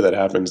whenever that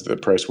happens, the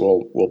price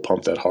will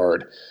pump that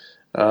hard.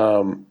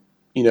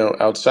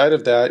 Outside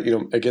of that,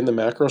 again, the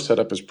macro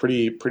setup is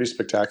pretty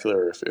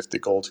spectacular if the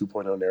Gold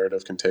 2.0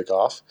 narrative can take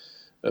off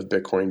of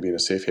Bitcoin being a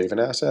safe haven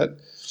asset.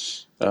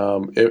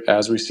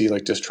 As we see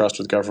distrust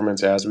with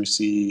governments, as we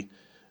see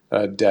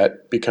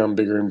debt become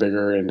bigger and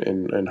bigger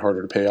and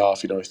harder to pay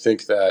off, I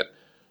think that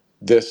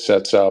this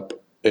sets up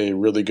a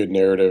really good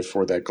narrative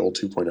for that Gold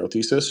 2.0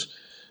 thesis.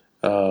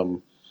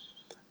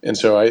 And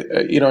so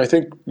I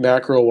think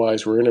macro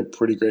wise, we're in a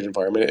pretty great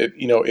environment.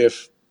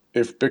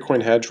 If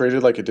Bitcoin had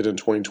traded like it did in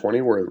 2020,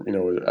 where,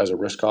 as a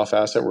risk off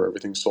asset where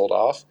everything sold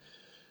off,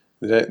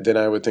 then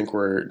I would think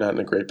we're not in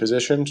a great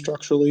position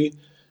structurally.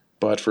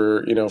 But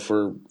for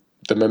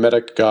the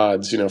mimetic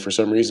gods, for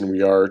some reason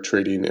we are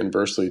trading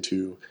inversely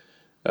to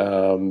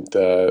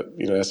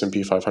the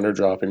S&P 500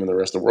 dropping and the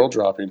rest of the world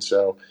dropping.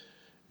 So,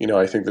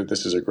 I think that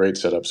this is a great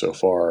setup so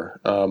far.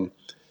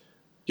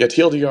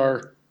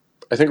 TLDR,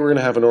 I think we're going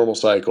to have a normal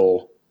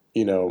cycle.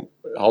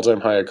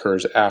 All-time high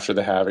occurs after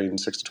the halving,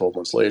 6 to 12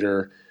 months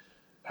later.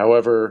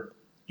 However,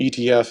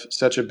 ETF,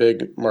 such a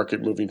big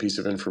market-moving piece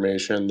of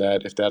information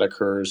that if that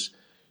occurs,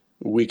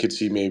 we could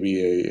see maybe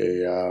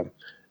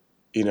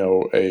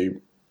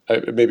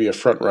maybe a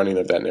front running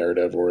of that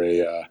narrative, or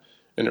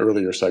an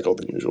earlier cycle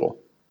than usual.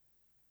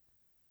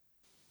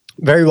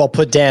 Very well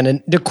put, Dan.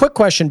 And the quick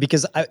question,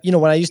 because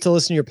when I used to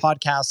listen to your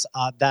podcasts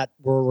that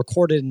were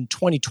recorded in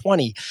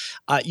 2020,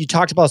 you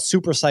talked about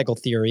super cycle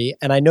theory,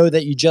 and I know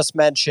that you just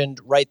mentioned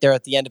right there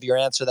at the end of your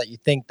answer that you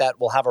think that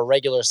we'll have a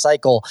regular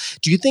cycle.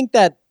 Do you think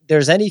that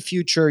there's any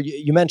future?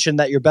 You mentioned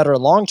that you're better at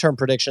long-term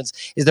predictions.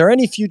 Is there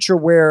any future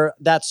where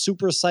that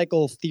super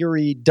cycle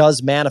theory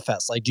does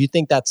manifest? Do you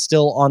think that's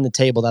still on the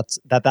table? That's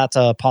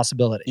a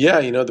possibility?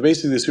 Yeah,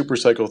 basically the super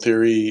cycle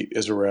theory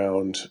is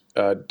around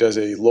does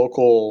a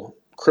local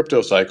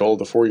crypto cycle,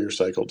 the 4-year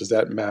cycle, does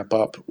that map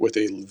up with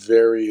a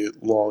very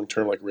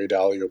long-term, like Ray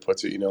Dalio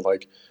puts it,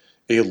 like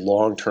a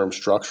long-term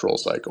structural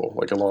cycle,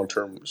 like a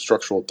long-term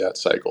structural debt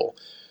cycle.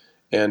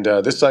 And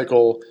this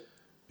cycle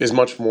is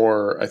much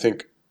more, I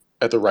think,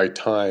 at the right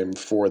time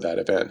for that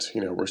event.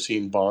 We're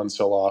seeing bonds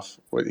sell off.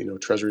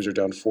 Treasuries are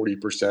down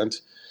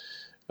 40%.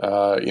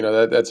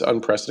 That's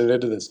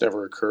unprecedented. That's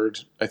never occurred,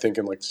 I think,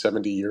 in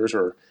 70 years.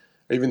 Or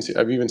I've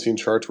even seen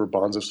charts where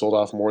bonds have sold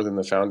off more than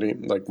the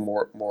founding,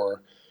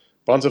 more.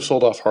 Bonds have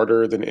sold off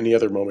harder than any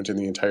other moment in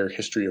the entire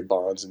history of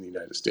bonds in the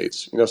United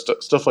States.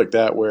 Stuff like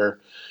that, where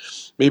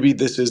maybe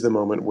this is the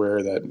moment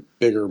where that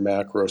bigger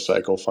macro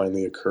cycle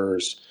finally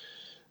occurs.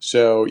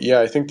 So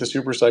yeah, I think the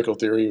super cycle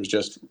theory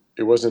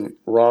it wasn't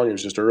wrong. It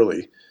was just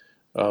early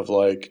of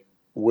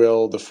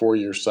will the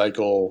 4-year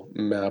cycle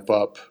map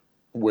up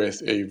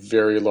with a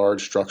very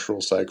large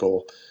structural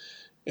cycle?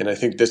 And I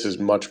think this is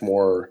much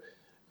more,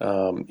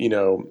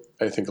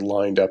 I think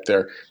lined up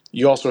there.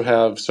 You also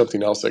have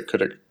something else that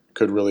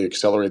could really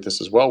accelerate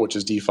this as well, which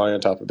is DeFi on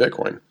top of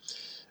Bitcoin.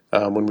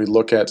 When we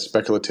look at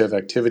speculative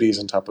activities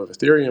on top of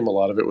Ethereum, a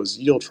lot of it was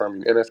yield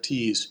farming,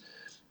 NFTs,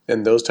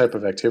 and those type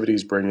of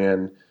activities bring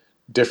in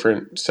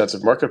different sets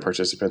of market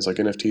participants. Like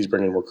NFTs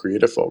bring in more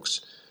creative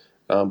folks.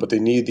 but they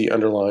need the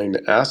underlying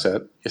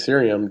asset,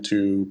 Ethereum,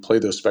 to play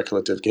those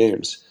speculative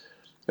games.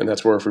 And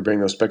that's where if we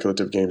bring those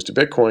speculative games to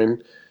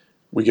Bitcoin,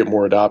 we get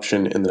more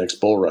adoption in the next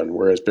bull run,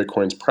 whereas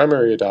Bitcoin's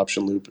primary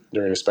adoption loop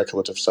during a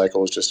speculative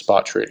cycle is just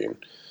spot trading.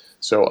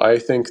 So I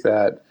think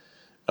that,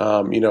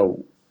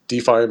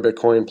 DeFi and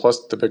Bitcoin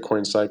plus the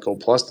Bitcoin cycle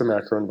plus the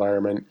macro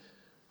environment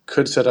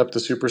could set up the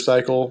super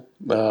cycle.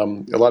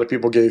 A lot of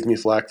people gave me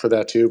flack for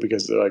that too,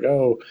 because they're like,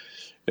 oh,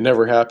 it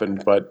never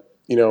happened. But,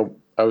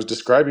 I was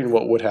describing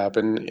what would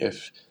happen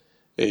if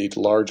a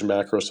large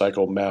macro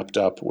cycle mapped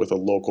up with a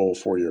local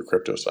 4-year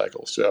crypto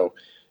cycle. So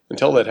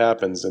until that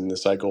happens, then the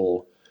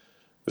cycle,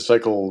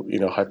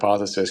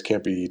 hypothesis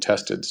can't be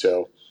tested.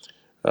 So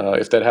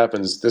if that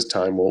happens this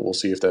time, we'll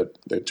see if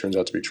that turns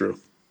out to be true.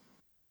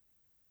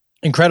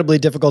 Incredibly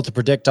difficult to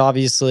predict,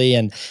 obviously,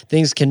 and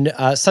things can,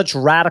 such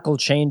radical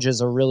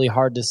changes are really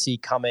hard to see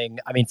coming.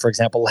 I mean, for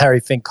example,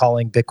 Larry Fink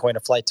calling Bitcoin a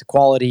flight to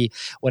quality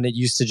when it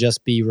used to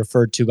just be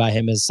referred to by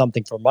him as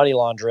something for money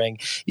laundering.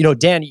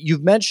 Dan,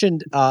 you've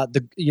mentioned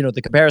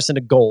the comparison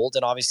to gold,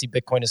 and obviously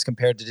Bitcoin is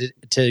compared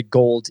to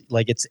gold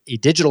like it's a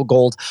digital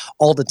gold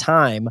all the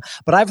time.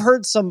 But I've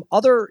heard some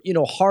other,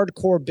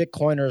 hardcore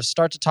Bitcoiners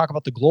start to talk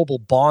about the global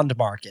bond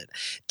market.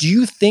 Do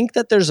you think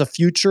that there's a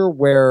future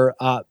where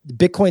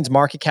Bitcoin's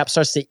market cap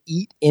starts to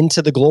eat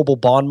into the global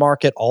bond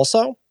market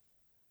also?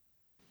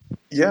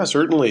 Yeah,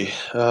 certainly.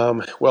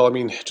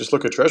 Just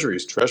look at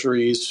treasuries.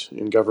 Treasuries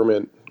and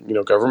government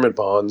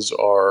bonds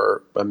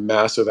are a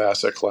massive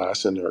asset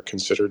class and are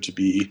considered to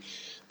be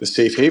the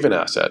safe haven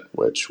asset,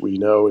 which we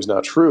know is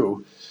not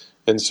true.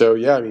 And so,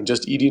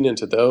 just eating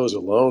into those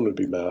alone would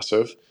be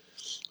massive.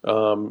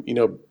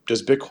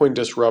 Does Bitcoin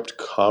disrupt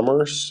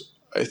commerce?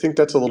 I think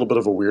that's a little bit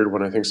of a weird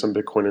one. I think some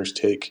Bitcoiners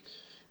take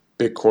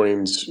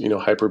Bitcoin's,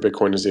 hyper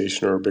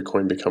Bitcoinization or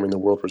Bitcoin becoming the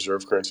world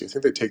reserve currency. I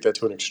think they take that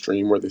to an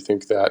extreme where they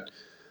think that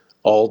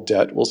all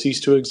debt will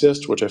cease to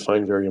exist, which I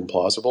find very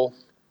implausible.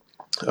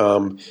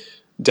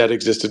 Debt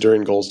existed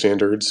during gold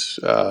standards.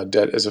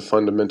 Debt is a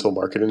fundamental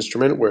market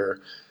instrument where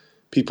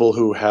people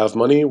who have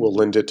money will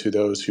lend it to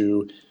those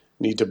who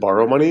need to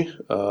borrow money,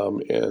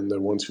 and the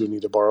ones who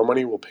need to borrow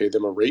money will pay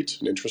them an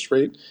interest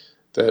rate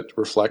that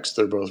reflects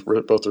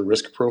both their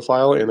risk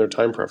profile and their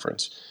time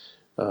preference.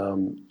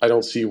 I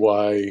don't see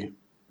why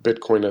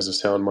Bitcoin as a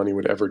sound money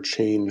would ever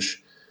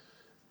change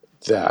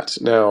that.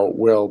 Now,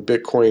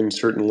 Bitcoin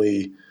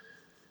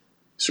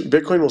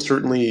will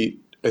certainly,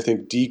 I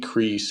think,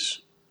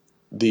 decrease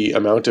the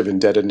amount of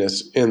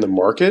indebtedness in the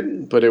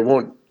market, but it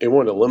won't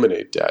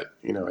eliminate debt.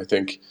 I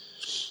think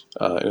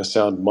in a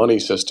sound money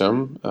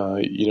system,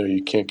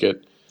 you can't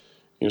get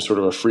sort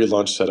of a free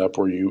lunch setup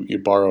where you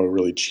borrow a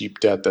really cheap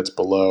debt that's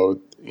below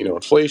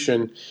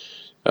inflation.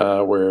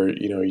 Where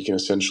you can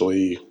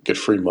essentially get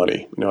free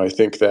money. I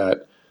think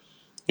that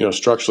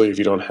structurally, if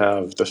you don't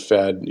have the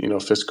Fed,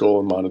 fiscal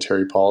and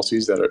monetary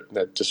policies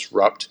that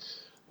disrupt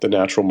the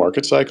natural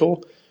market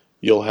cycle,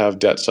 you'll have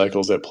debt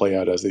cycles that play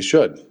out as they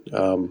should.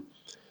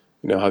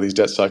 How these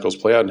debt cycles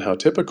play out and how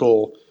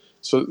typical.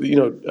 So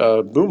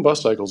boom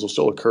bust cycles will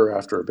still occur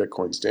after a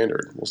Bitcoin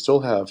standard. We'll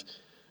still have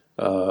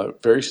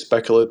very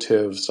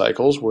speculative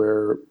cycles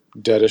where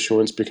debt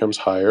issuance becomes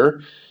higher.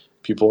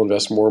 People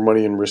invest more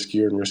money in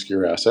riskier and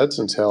riskier assets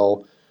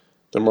until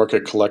the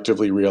market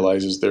collectively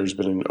realizes there's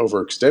been an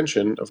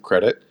overextension of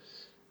credit,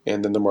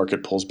 and then the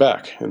market pulls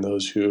back. And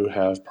those who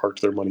have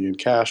parked their money in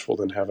cash will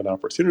then have an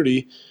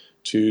opportunity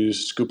to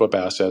scoop up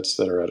assets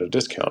that are at a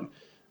discount.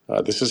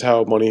 This is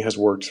how money has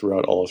worked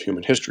throughout all of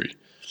human history.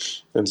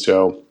 And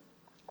so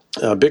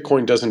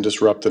Bitcoin doesn't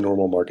disrupt the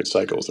normal market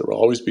cycles. There will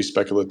always be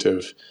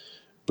speculative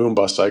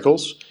boom-bust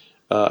cycles.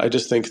 I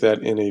just think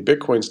that in a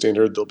Bitcoin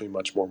standard, they'll be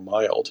much more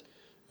mild.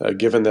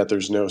 Given that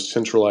there's no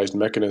centralized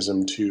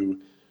mechanism to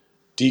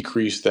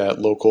decrease that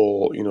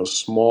local,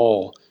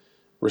 small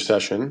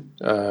recession.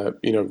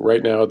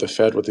 Right now, the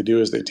Fed, what they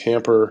do is they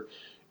tamper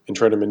and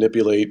try to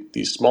manipulate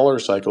these smaller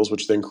cycles,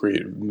 which then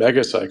create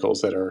mega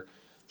cycles that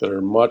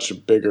are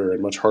much bigger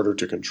and much harder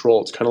to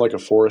control. It's kind of like a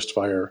forest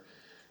fire.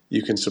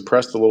 You can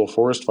suppress the little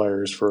forest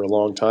fires for a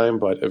long time,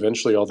 but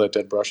eventually all that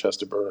dead brush has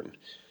to burn.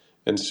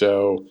 And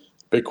so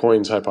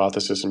Bitcoin's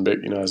hypothesis and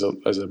as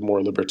a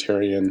more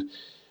libertarian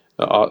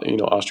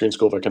Austrian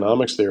School of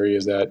Economics theory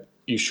is that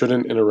you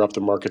shouldn't interrupt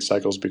the market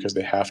cycles because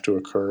they have to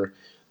occur.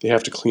 They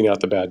have to clean out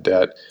the bad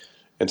debt.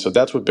 And so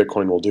that's what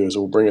Bitcoin will do, is it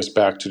will bring us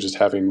back to just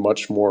having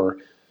much more,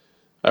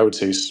 I would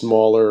say,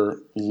 smaller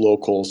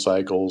local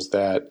cycles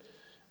that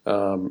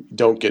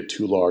don't get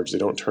too large. They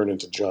don't turn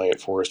into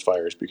giant forest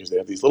fires because they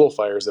have these little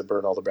fires that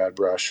burn all the bad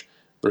brush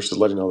versus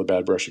letting all the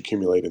bad brush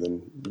accumulate and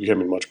then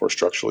becoming much more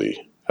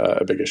structurally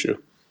a big issue.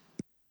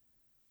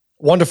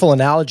 Wonderful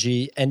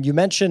analogy. And you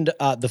mentioned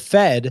the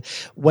Fed.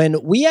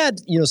 When we had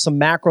some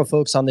macro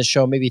folks on this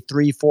show, maybe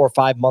 3, 4,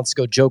 5 months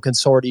ago, Joe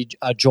Consorti,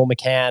 Joe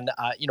McCann,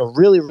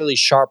 really, really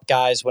sharp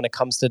guys when it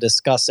comes to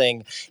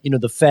discussing,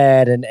 the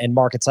Fed and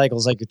market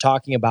cycles like you're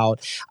talking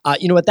about.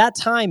 At that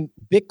time,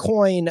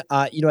 Bitcoin,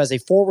 as a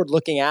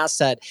forward-looking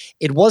asset,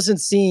 it wasn't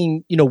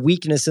seeing,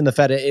 weakness in the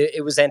Fed.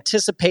 It was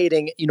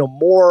anticipating,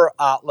 more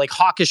like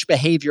hawkish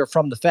behavior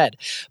from the Fed.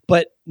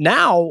 But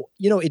now,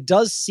 it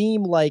does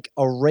seem like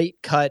a rate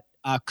cut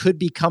could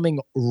be coming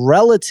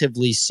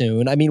relatively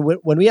soon. I mean,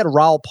 when we had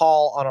Raoul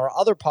Pal on our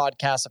other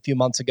podcast a few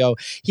months ago,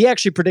 he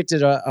actually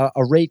predicted a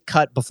rate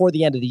cut before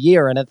the end of the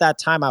year. And at that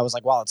time, I was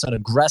like, wow, it's an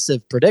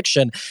aggressive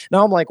prediction.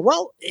 Now I'm like,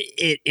 well,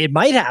 it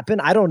might happen.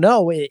 I don't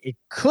know. It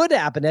could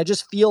happen. I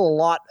just feel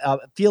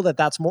that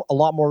that's a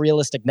lot more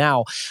realistic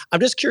now.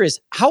 I'm just curious,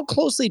 how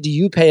closely do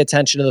you pay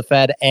attention to the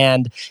Fed?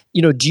 And,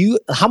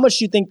 how much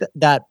do you think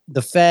that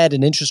the Fed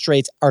and interest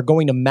rates are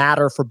going to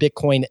matter for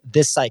Bitcoin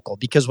this cycle?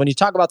 Because when you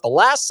talk about the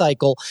last cycle,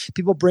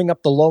 people bring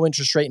up the low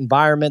interest rate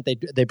environment.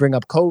 They bring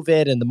up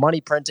COVID and the money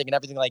printing and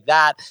everything like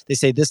that. They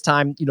say this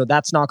time,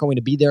 that's not going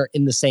to be there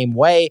in the same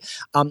way.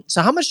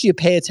 So how much do you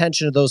pay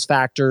attention to those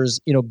factors,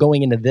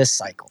 going into this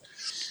cycle?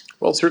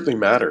 Well, it certainly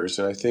matters.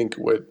 And I think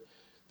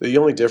the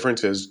only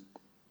difference is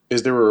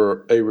there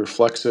a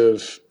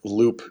reflexive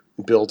loop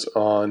built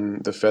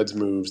on the Fed's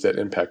moves that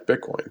impact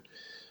Bitcoin?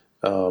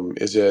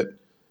 Is it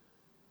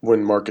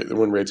when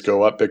rates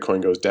go up,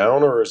 Bitcoin goes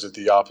down, or is it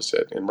the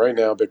opposite? And right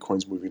now,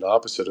 Bitcoin's moving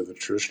opposite of the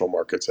traditional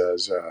markets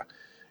as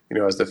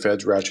the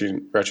Fed's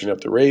ratcheting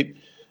up the rate.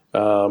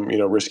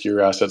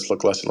 Riskier assets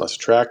look less and less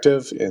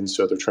attractive, and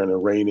so they're trying to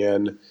rein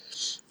in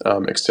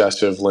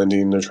excessive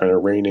lending. They're trying to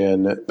rein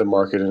in the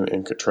market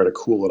and try to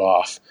cool it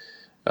off.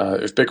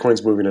 If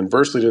Bitcoin's moving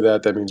inversely to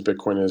that means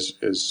Bitcoin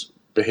is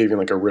behaving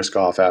like a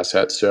risk-off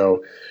asset.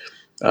 So,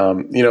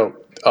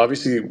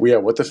 obviously,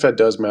 what the Fed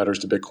does matters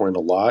to Bitcoin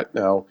a lot.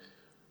 Now,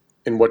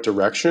 in what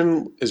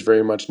direction is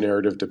very much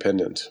narrative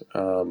dependent.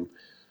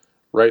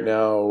 Right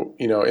now,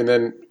 and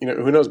then,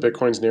 who knows,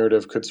 Bitcoin's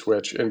narrative could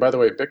switch. And by the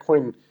way,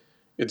 Bitcoin,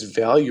 its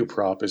value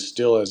prop is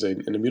still as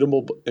an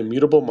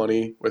immutable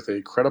money with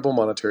a credible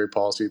monetary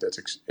policy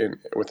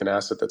with an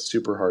asset that's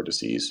super hard to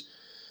seize.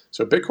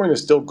 So Bitcoin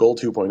is still gold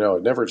 2.0.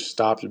 It never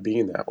stopped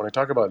being that. When I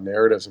talk about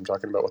narratives, I'm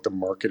talking about what the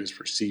market is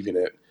perceiving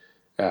it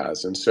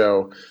as. And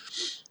so,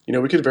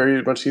 we could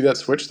very much see that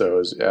switch, though,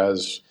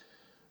 as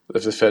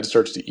if the Fed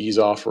starts to ease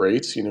off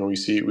rates,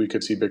 we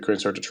could see Bitcoin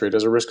start to trade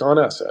as a risk-on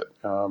asset.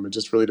 It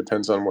just really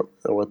depends on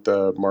what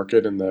the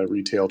market and the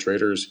retail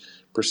traders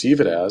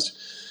perceive it as.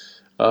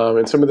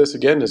 And some of this,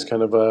 again, is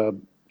kind of a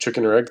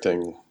chicken or egg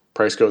thing.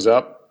 Price goes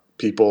up,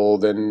 people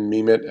then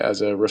meme it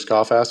as a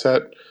risk-off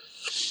asset,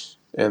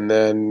 and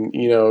then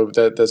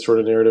that sort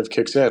of narrative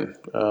kicks in,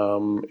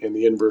 and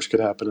the inverse could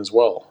happen as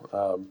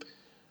well.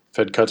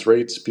 Fed cuts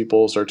rates,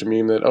 people start to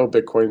meme that,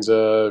 Bitcoin's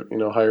a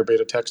higher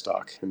beta tech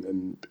stock, and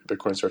then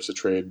Bitcoin starts to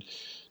trade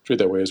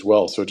that way as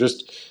well. So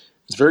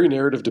it's very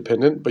narrative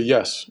dependent. But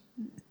yes,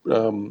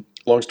 long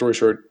story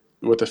short,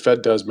 what the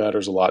Fed does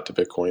matters a lot to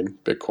Bitcoin.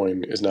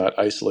 Bitcoin is not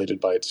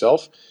isolated by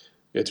itself.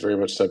 It's very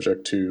much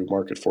subject to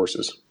market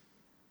forces.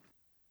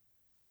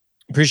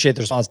 Appreciate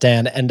the response,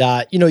 Dan. And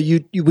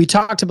we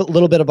talked a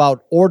little bit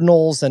about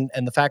ordinals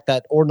and the fact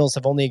that ordinals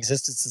have only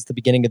existed since the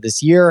beginning of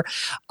this year.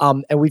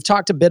 And we've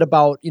talked a bit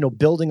about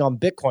building on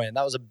Bitcoin. And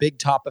that was a big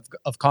topic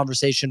of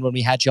conversation when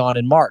we had you on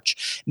in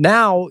March.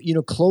 Now,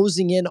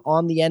 closing in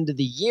on the end of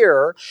the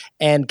year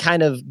and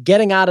kind of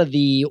getting out of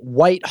the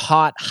white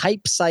hot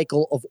hype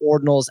cycle of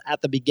ordinals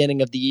at the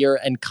beginning of the year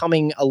and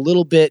coming a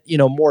little bit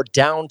more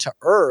down to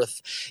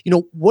earth.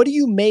 What do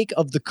you make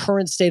of the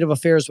current state of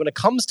affairs when it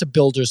comes to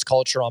builders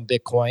culture on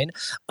Bitcoin?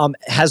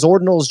 Has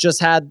ordinals just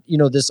had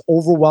this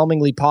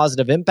overwhelmingly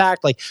positive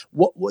impact? Like,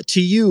 what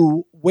to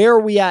you, where are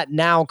we at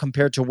now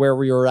compared to where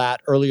we were at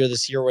earlier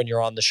this year when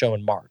you're on the show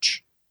in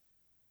March?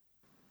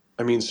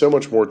 I mean, so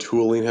much more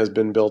tooling has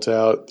been built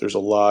out. There's a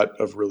lot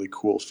of really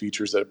cool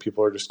features that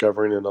people are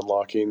discovering and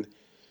unlocking.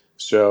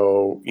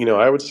 So,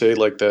 I would say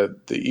like the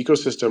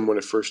ecosystem when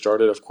it first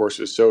started, of course,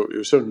 it was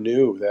so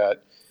new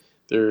that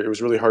it was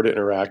really hard to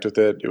interact with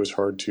it. It was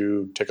hard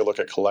to take a look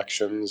at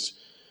collections.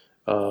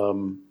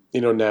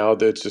 Now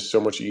that it's just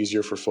so much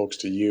easier for folks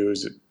to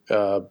use,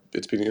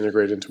 it's being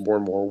integrated into more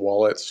and more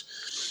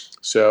wallets.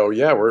 So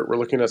yeah, we're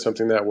looking at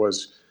something that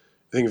was,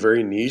 I think,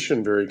 very niche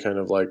and very kind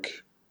of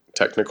like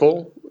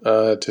technical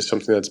to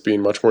something that's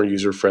being much more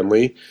user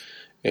friendly.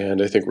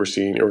 And I think we're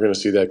going to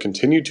see that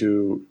continue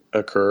to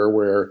occur.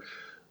 Where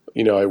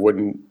I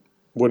wouldn't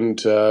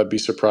be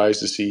surprised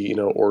to see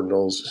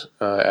ordinals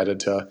added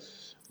to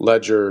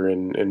Ledger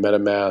and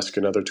MetaMask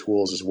and other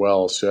tools as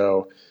well.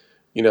 So.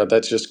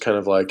 That's just kind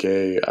of like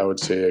I would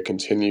say a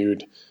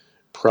continued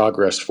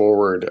progress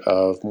forward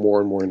of more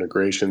and more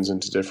integrations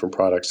into different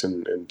products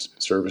and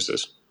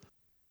services.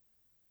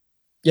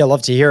 Yeah,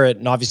 love to hear it.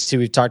 And obviously,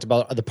 we've talked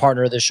about the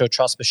partner of this show,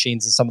 Trust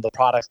Machines, and some of the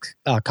products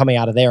coming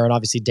out of there. And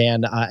obviously,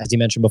 Dan, as you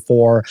mentioned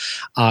before,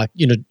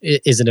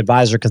 is an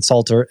advisor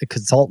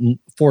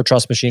consultant for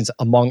Trust Machines,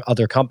 among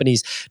other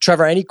companies.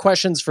 Trevor, any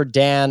questions for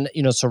Dan,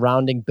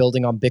 surrounding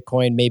building on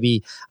Bitcoin,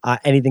 maybe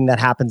anything that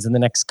happens in the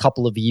next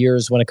couple of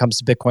years when it comes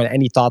to Bitcoin?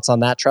 Any thoughts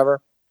on that,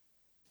 Trevor?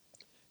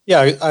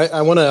 Yeah,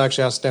 I want to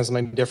actually ask Dan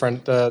something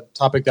different. The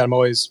topic that I'm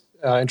always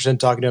interested in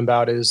talking to him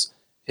about is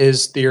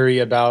his theory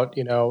about,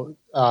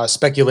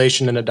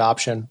 speculation and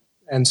adoption.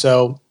 And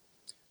so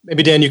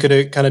maybe Dan, you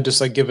could kind of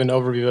just like give an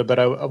overview of it, but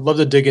I'd love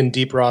to dig in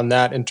deeper on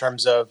that in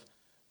terms of,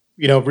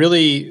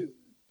 really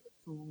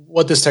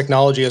what this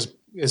technology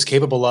is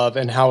capable of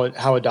and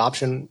how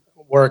adoption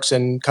works,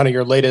 and kind of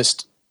your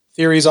latest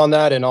theories on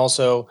that, and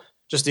also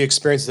just the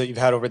experiences that you've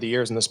had over the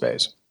years in the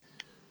space.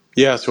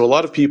 Yeah, so a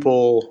lot of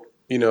people,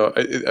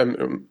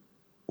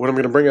 what I'm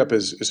going to bring up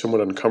is somewhat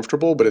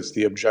uncomfortable, but it's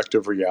the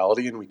objective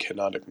reality, and we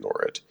cannot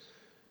ignore it.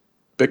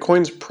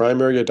 Bitcoin's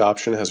primary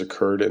adoption has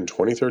occurred in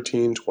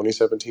 2013,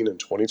 2017, and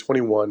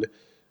 2021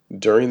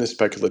 during the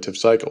speculative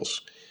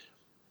cycles.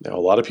 Now, a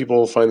lot of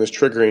people find this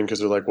triggering because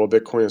they're like, well,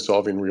 Bitcoin is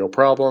solving real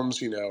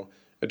problems.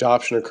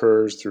 Adoption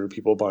occurs through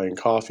people buying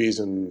coffees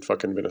in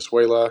fucking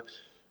Venezuela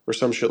or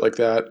some shit like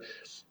that.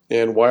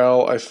 And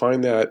while I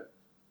find that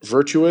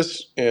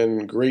virtuous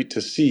and great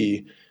to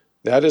see,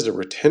 that is a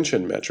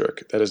retention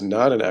metric. That is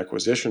not an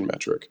acquisition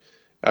metric.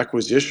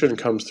 Acquisition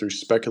comes through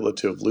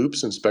speculative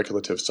loops and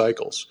speculative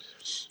cycles.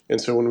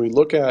 And so when we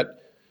look at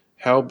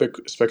how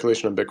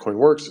speculation on Bitcoin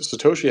works,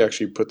 Satoshi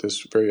actually put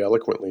this very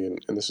eloquently,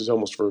 and this is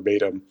almost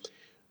verbatim,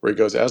 where he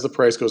goes, as the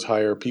price goes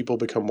higher, people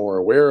become more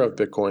aware of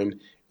Bitcoin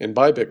and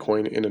buy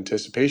Bitcoin in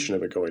anticipation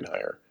of it going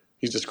higher.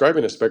 He's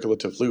describing a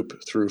speculative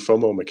loop through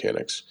FOMO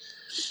mechanics.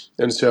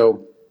 And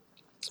so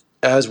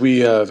as we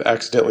have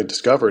accidentally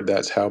discovered,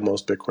 that's how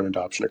most Bitcoin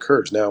adoption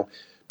occurs. Now,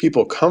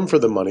 people come for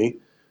the money,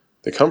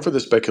 they come for the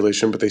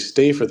speculation, but they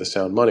stay for the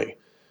sound money.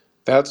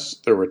 That's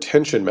the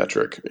retention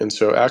metric. And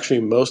so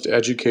actually most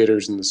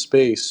educators in the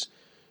space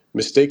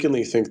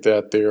mistakenly think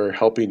that they're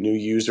helping new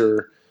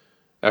user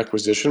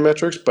acquisition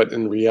metrics, but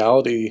in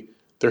reality,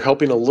 they're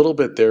helping a little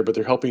bit there, but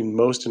they're helping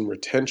most in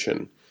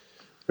retention.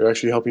 They're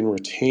actually helping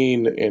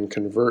retain and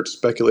convert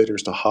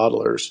speculators to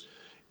hodlers,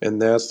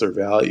 and that's their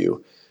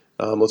value.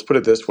 Let's put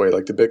it this way,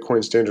 like the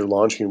Bitcoin standard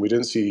launching, we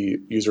didn't see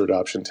user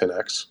adoption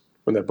 10x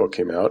when that book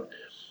came out.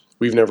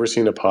 We've never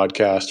seen a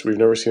podcast. We've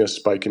never seen a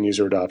spike in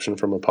user adoption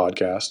from a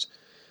podcast.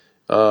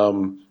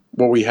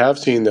 What we have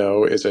seen,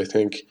 though, is I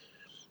think,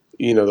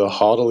 the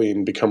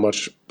hodling become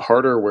much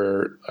harder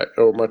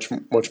or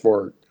much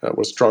more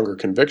with stronger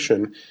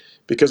conviction.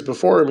 Because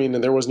before,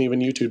 there wasn't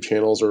even YouTube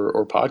channels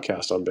or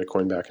podcasts on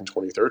Bitcoin back in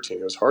 2013.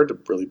 It was hard to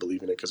really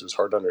believe in it because it was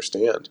hard to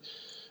understand.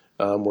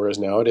 Whereas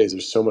nowadays,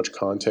 there's so much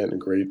content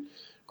and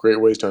great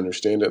ways to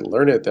understand it and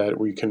learn it that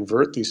we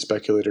convert these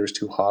speculators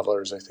to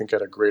hodlers, I think,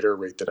 at a greater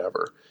rate than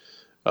ever.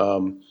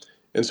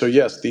 And so,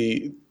 yes,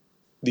 the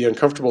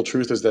uncomfortable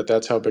truth is that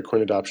that's how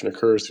Bitcoin adoption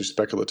occurs, through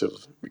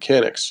speculative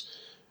mechanics.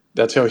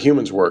 That's how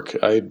humans work.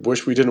 I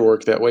wish we didn't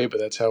work that way, but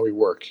that's how we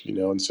work,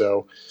 And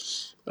so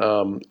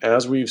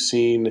as we've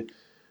seen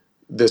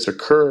this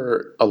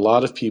occur, a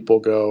lot of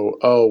people go,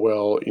 oh,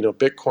 well,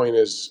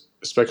 Bitcoin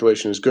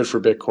speculation is good for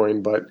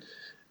Bitcoin, but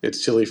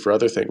it's silly for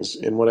other things.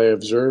 And what I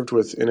observed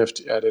with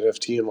NFT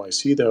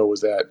NYC, though, was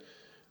that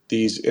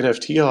these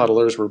NFT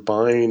hodlers were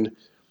buying,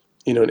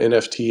 an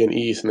NFT in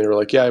ETH, and they were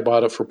like, yeah, I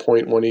bought it for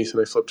 0.1 ETH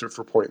and I flipped it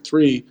for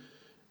 0.3.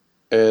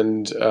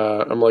 And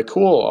I'm like,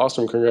 cool,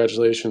 awesome,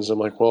 congratulations. I'm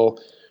like, well,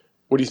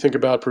 what do you think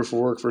about proof of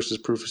work versus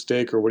proof of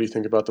stake? Or what do you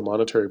think about the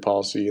monetary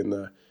policy and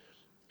the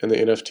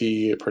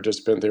NFT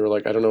participant? They were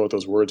like, I don't know what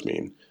those words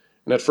mean.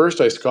 And at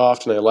first I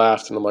scoffed and I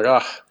laughed and I'm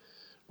like,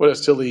 what a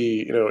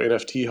silly,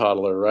 NFT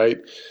hodler, right?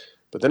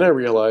 But then I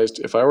realized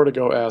if I were to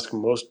go ask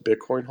most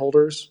Bitcoin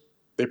holders,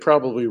 they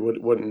probably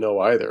wouldn't know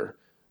either.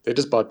 They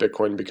just bought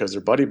Bitcoin because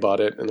their buddy bought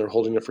it and they're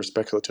holding it for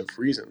speculative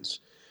reasons.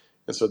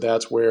 And so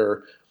that's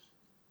where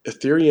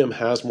Ethereum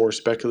has more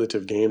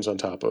speculative games on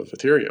top of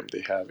Ethereum.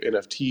 They have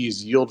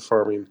NFTs, yield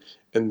farming,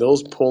 and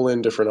those pull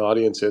in different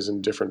audiences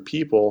and different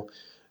people.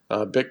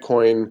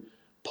 Bitcoin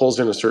pulls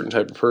in a certain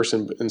type of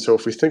person. And so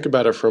if we think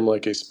about it from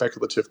like a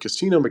speculative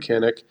casino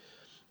mechanic,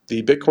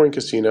 the Bitcoin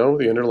casino,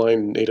 the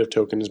underlying native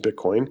token is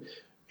Bitcoin,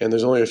 and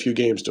there's only a few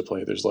games to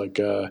play. There's like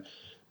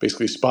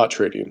basically spot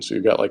trading. So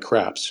you've got like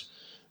craps.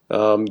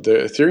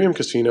 The Ethereum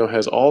casino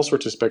has all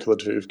sorts of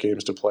speculative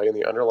games to play, and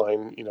the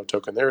underlying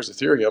token there is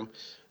Ethereum.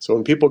 So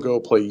when people go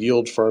play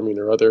yield farming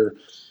or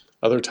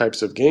other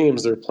types of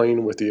games, they're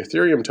playing with the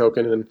Ethereum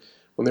token, and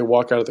when they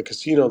walk out of the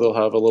casino, they'll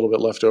have a little bit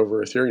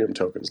leftover Ethereum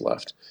tokens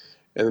left,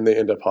 and then they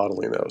end up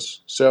hodling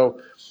those. So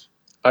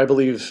I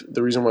believe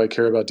the reason why I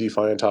care about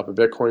DeFi on top of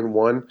Bitcoin,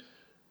 one,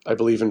 I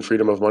believe in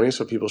freedom of money,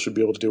 so people should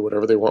be able to do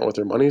whatever they want with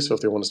their money. So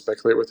if they want to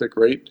speculate with it,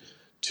 great.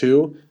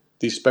 Two,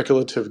 these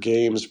speculative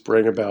games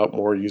bring about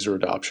more user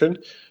adoption.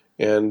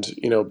 And,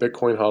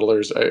 Bitcoin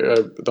hodlers,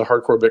 the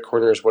hardcore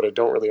Bitcoiners, what I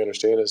don't really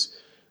understand is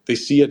they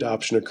see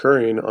adoption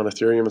occurring on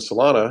Ethereum and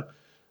Solana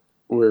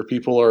where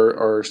people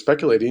are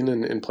speculating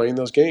and playing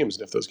those games.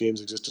 And if those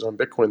games existed on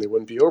Bitcoin, they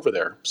wouldn't be over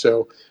there.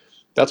 So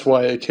that's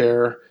why I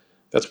care.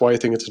 That's why I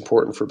think it's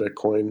important for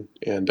Bitcoin.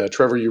 And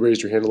Trevor, you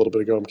raised your hand a little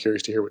bit ago. I'm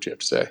curious to hear what you have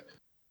to say.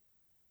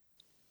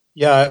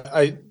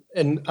 Yeah,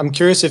 and I'm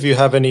curious if you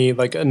have any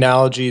like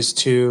analogies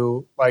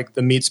to like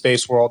the meat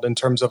space world in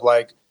terms of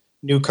like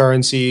new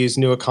currencies,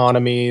 new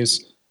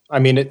economies.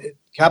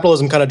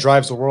 Capitalism kind of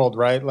drives the world,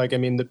 right? Like,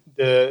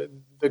 the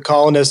the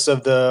colonists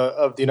of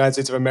the United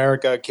States of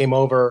America came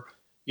over,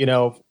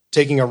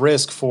 taking a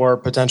risk for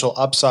potential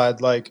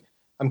upside. Like,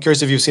 I'm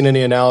curious if you've seen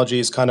any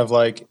analogies kind of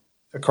like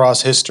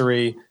across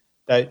history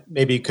that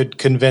maybe could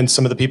convince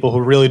some of the people who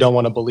really don't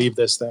want to believe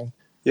this thing.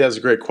 Yeah, it's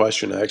a great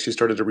question. I actually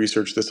started to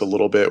research this a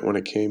little bit when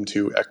it came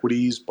to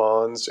equities,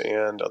 bonds,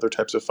 and other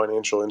types of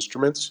financial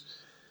instruments.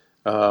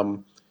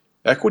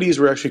 Equities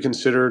were actually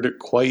considered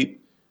quite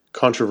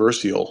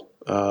controversial.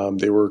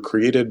 They were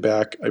created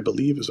back, I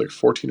believe, it was like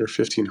 14 or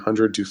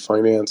 1500 to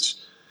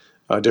finance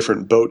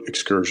different boat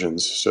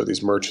excursions. So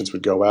these merchants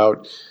would go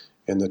out,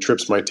 and the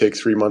trips might take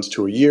 3 months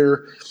to a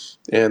year,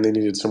 and they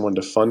needed someone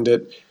to fund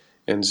it.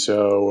 And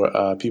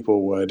so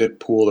people would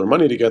pool their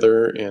money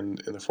together in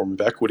the form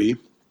of equity,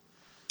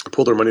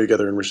 pull their money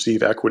together and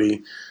receive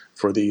equity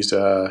for these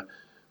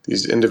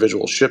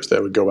individual ships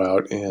that would go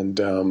out and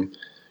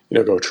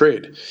go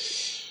trade.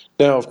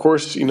 Now, of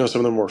course, some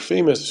of the more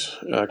famous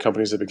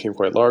companies that became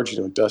quite large,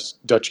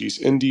 Dutch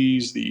East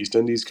Indies, the East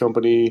Indies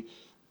Company,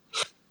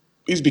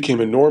 these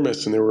became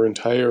enormous, and there were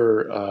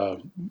entire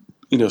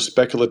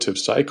speculative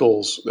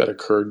cycles that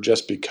occurred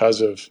just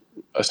because of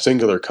a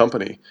singular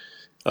company.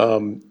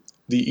 The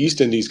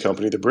East Indies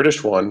Company, the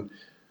British one,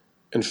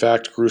 in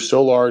fact, grew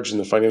so large and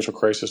the financial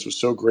crisis was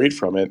so great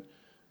from it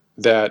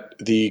that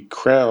the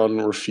Crown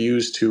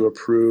refused to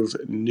approve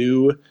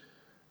new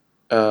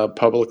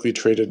publicly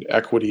traded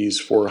equities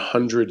for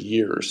 100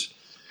 years,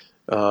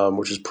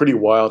 which is pretty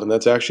wild. And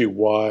that's actually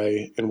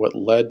why, and what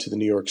led to the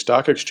New York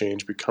Stock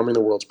Exchange becoming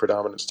the world's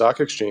predominant stock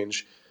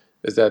exchange,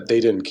 is that they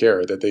didn't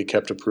care, that they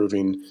kept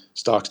approving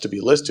stocks to be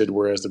listed,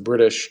 whereas the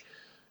British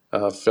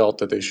felt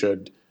that they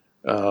should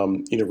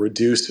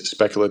reduce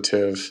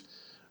speculative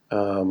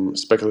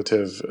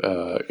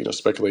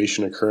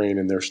speculation occurring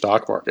in their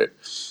stock market.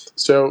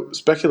 So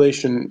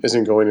speculation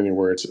isn't going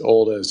anywhere. It's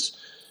old as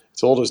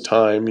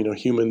time.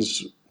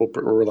 Humans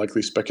were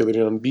likely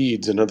speculating on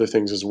beads and other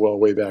things as well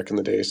way back in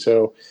the day.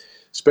 So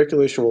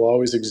speculation will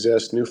always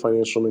exist. New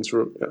financial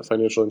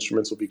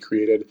instruments will be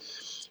created.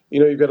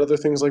 You've got other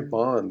things like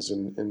bonds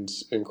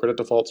and credit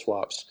default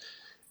swaps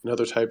and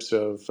other types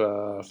of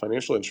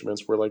financial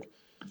instruments where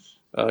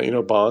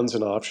bonds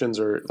and options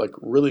are like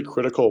really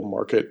critical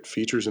market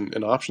features,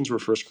 and options were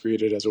first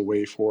created as a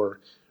way for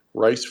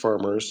rice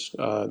farmers.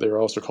 They were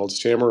also called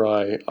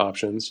samurai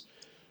options,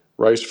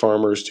 rice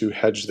farmers to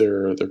hedge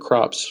their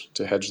crops,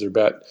 to hedge their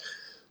bet.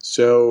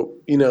 So,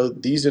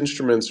 these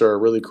instruments are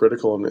really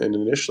critical and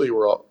initially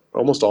were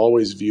almost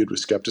always viewed with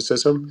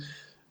skepticism.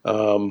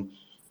 And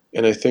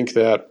I think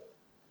that,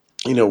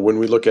 when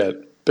we look at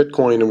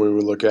Bitcoin and when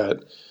we look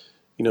at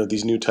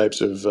these new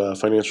types of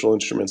financial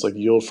instruments like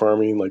yield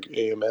farming, like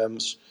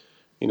AMMs,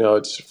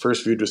 it's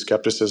first viewed with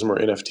skepticism, or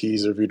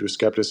NFTs are viewed with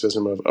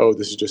skepticism of, oh,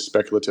 this is just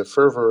speculative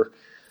fervor.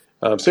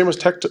 Same with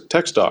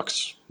tech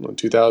stocks. In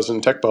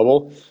 2000 tech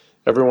bubble,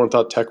 everyone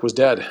thought tech was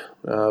dead.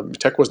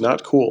 Tech was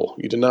not cool.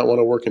 You did not want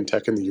to work in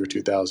tech in the year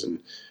 2000.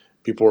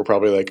 People were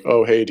probably like,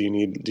 oh, hey, do you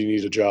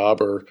need a job,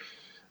 or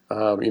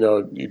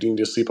you need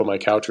to sleep on my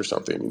couch or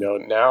something.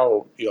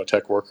 Now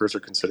tech workers are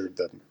considered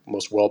the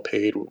most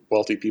well-paid,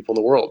 wealthy people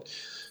in the world.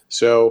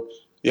 So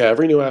yeah,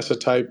 every new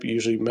asset type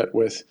usually met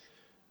with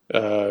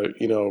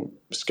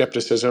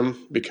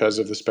skepticism because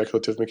of the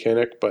speculative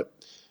mechanic, but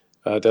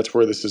that's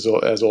where this is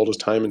as old as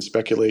time, and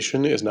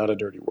speculation is not a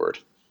dirty word.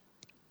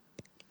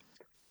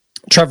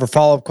 Trevor,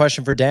 follow-up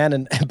question for Dan.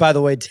 And by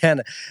the way,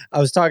 Dan, I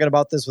was talking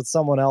about this with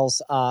someone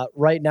else.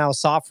 Right now,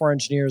 software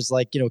engineers,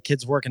 like,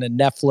 kids working at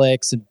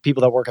Netflix and people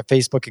that work at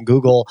Facebook and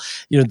Google,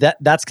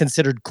 that's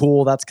considered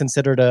cool. That's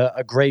considered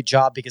a great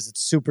job because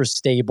it's super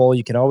stable.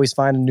 You can always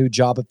find a new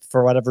job if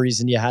for whatever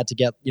reason you had to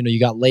get, you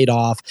got laid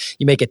off.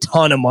 You make a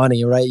ton of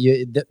money, right?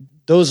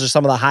 Those are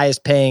some of the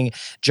highest paying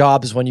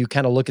jobs when you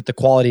kind of look at the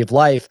quality of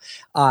life.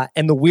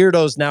 And the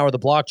weirdos now are the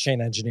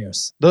blockchain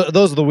engineers.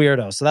 Those are the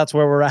weirdos. So that's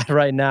where we're at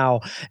right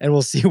now. And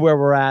we'll see where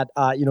we're at,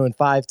 in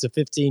 5 to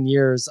 15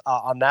 years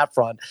on that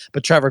front.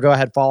 But Trevor, go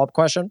ahead. Follow-up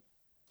question.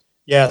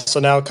 Yeah. So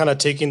now kind of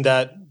taking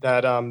that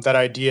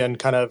idea and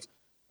kind of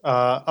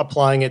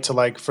applying it to,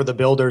 like, for the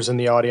builders in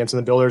the audience and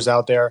the builders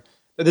out there.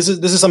 This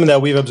is something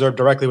that we've observed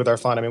directly with our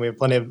fund. I mean, we have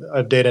plenty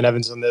of data and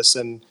evidence on this.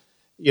 And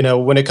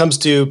when it comes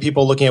to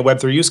people looking at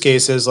Web3 use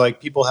cases,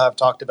 like, people have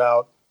talked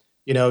about,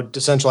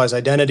 decentralized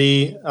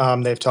identity.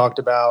 They've talked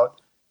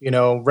about,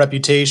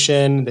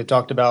 reputation. They've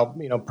talked about,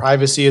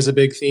 privacy is a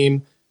big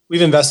theme.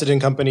 We've invested in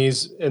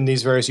companies in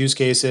these various use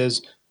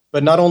cases,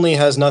 but not only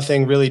has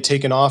nothing really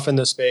taken off in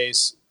the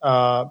space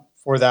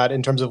for that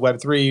in terms of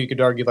Web3, you could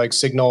argue like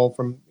Signal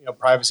from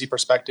privacy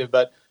perspective,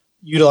 but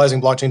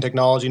utilizing blockchain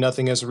technology,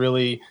 nothing has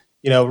really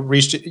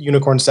reached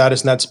unicorn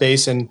status in that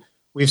space. And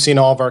we've seen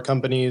all of our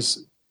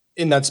companies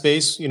in that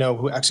space,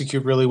 who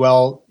execute really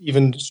well,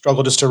 even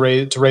struggle just to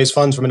raise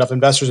funds from enough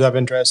investors who have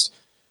interest.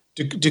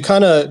 Do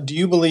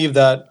you believe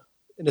that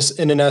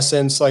in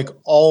essence, like,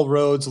 all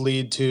roads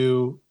lead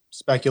to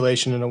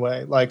speculation in a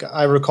way? Like,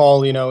 I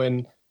recall,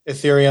 in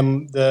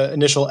Ethereum, the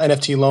initial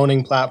NFT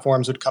loaning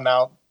platforms would come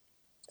out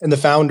and the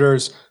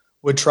founders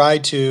would try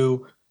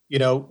to,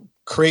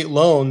 create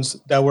loans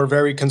that were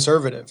very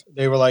conservative.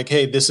 They were like,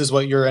 hey, this is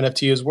what your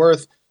NFT is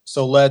worth.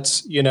 So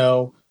let's,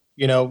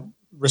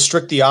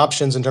 restrict the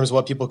options in terms of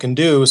what people can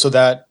do so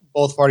that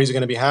both parties are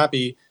going to be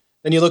happy.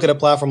 Then you look at a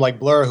platform like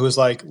Blur, who's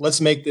like,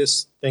 let's make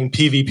this thing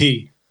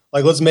PvP.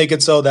 Like, let's make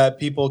it so that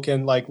people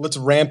can, like, let's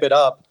ramp it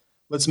up.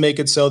 Let's make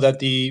it so that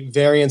the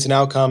variance in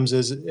outcomes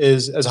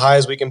is as high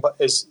as we can,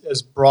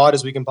 as broad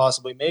as we can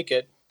possibly make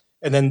it.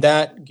 And then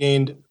that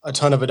gained a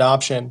ton of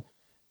adoption.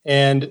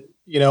 And,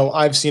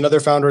 I've seen other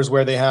founders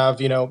where they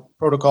have,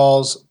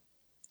 protocols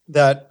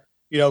that,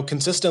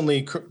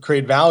 consistently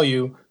create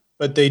value,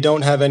 but they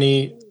don't have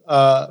any,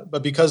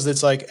 but because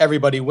it's like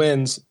everybody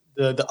wins,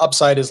 the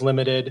upside is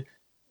limited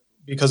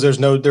because there's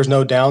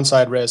no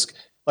downside risk.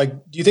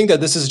 Like, do you think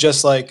that this is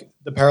just like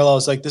the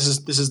parallels? Like, this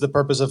is the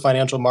purpose of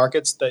financial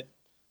markets, that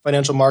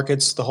financial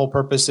markets, the whole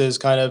purpose is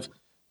kind of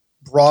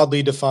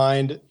broadly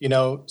defined,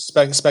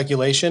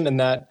 speculation,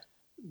 and that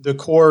the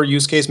core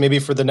use case maybe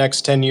for the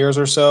next 10 years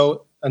or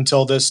so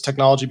until this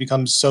technology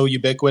becomes so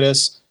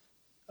ubiquitous,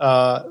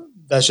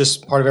 that's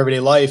just part of everyday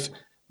life,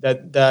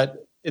 that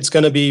it's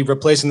going to be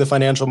replacing the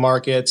financial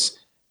markets,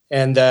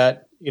 and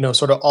that,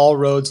 sort of all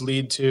roads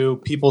lead to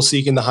people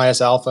seeking the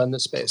highest alpha in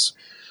this space.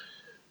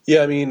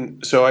 Yeah, I mean,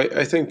 so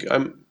I think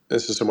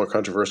this is somewhat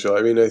controversial.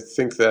 I mean, I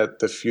think that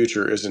the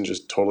future isn't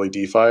just totally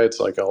DeFi. It's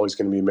like always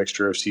going to be a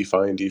mixture of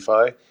CeFi and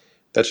DeFi.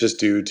 That's just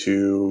due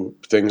to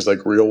things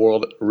like real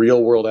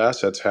world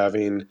assets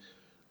having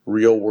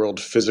real world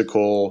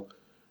physical,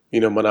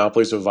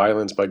 monopolies of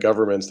violence by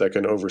governments that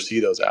can oversee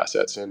those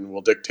assets and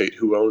will dictate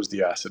who owns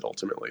the asset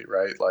ultimately,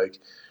 right? Like,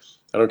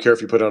 I don't care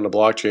if you put it on a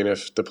blockchain,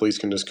 if the police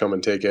can just come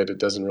and take it, it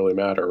doesn't really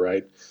matter,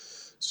 right?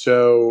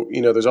 So,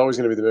 there's always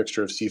going to be the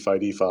mixture of CeFi,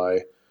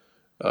 DeFi,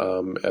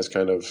 as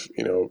kind of,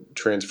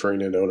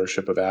 transferring in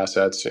ownership of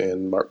assets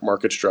and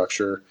market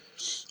structure.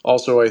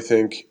 Also, I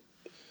think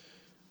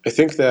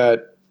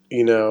that,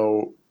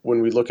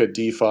 when we look at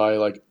DeFi,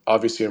 like,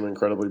 obviously I'm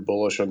incredibly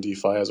bullish on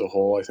DeFi as a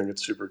whole. I think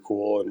it's super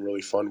cool and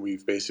really fun.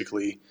 We've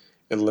basically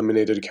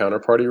eliminated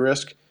counterparty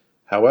risk.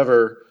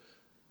 However,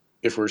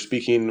 if we're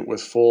speaking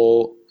with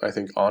full, I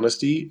think,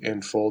 honesty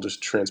and full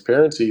just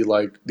transparency,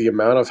 like, the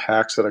amount of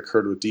hacks that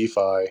occurred with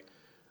DeFi,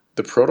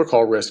 the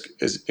protocol risk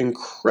is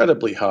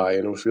incredibly high.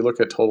 And if we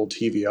look at total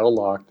TVL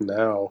locked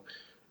now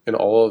and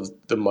all of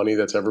the money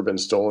that's ever been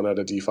stolen out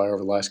of DeFi over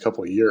the last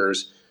couple of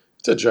years,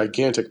 it's a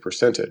gigantic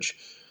percentage.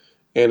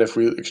 And if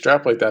we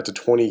extrapolate that to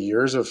 20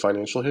 years of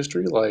financial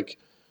history, like,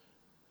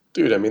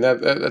 dude, I mean,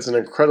 that's an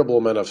incredible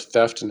amount of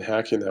theft and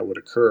hacking that would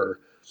occur.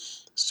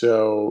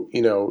 So,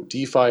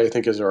 DeFi, I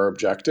think, is our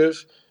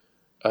objective.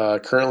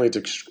 Currently,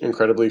 it's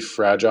incredibly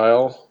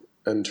fragile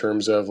in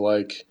terms of,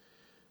 like,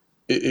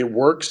 it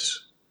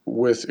works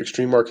with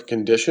extreme market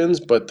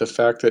conditions, but the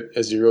fact that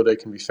a 0 day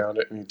can be found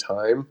at any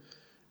time,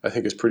 I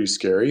think, is pretty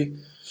scary.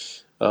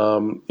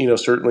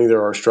 Certainly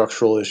there are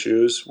structural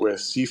issues with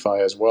CeFi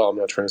as well. I'm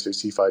not trying to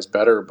say CeFi is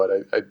better, but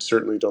I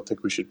certainly don't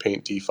think we should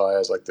paint DeFi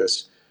as like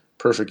this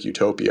perfect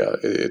utopia.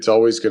 It's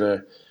always going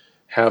to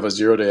have a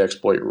 0 day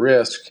exploit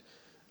risk,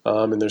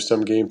 and there's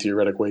some game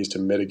theoretic ways to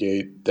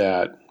mitigate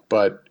that.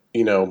 But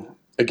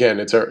again,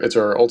 it's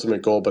our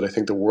ultimate goal. But I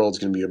think the world's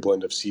going to be a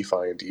blend of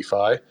CeFi and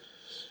DeFi.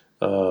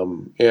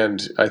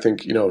 And I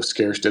think,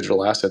 scarce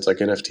digital assets like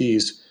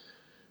NFTs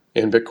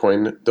and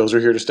Bitcoin, those are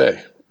here to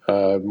stay.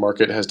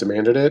 Market has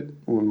demanded it.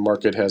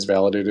 Market has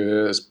validated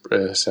it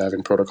as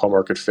having protocol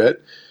market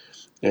fit.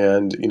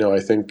 And, I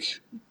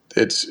think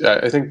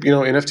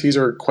NFTs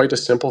are quite a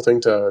simple thing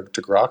to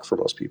grok for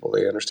most people.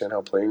 They understand how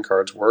playing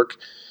cards work.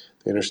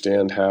 They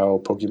understand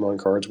how Pokemon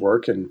cards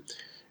work and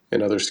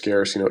other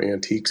scarce,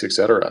 antiques,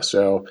 etc.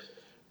 So,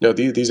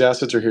 these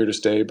assets are here to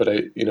stay, but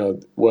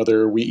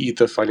whether we eat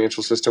the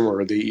financial system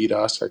or they eat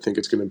us, I think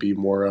it's going to be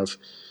more of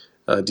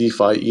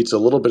DeFi eats a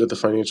little bit of the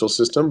financial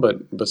system, but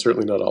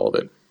certainly not all of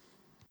it.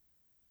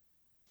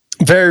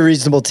 Very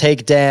reasonable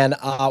take, Dan.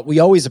 We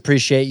always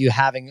appreciate you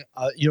having,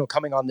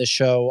 coming on this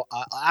show.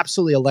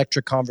 Absolutely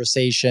electric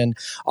conversation.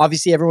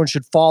 Obviously, everyone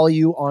should follow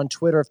you on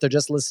Twitter if they're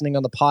just listening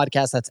on the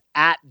podcast. That's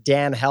at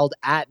Dan Held,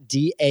 at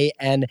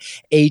DANHELD.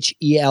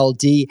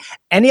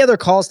 Any other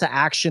calls to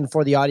action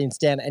for the audience,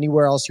 Dan?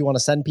 Anywhere else you want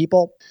to send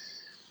people?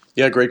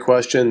 Yeah, great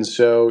question.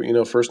 So,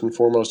 first and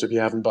foremost, if you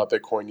haven't bought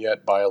Bitcoin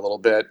yet, buy a little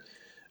bit.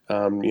 Put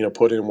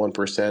in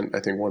 1%. I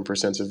think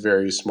 1% is a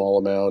very small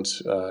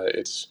amount.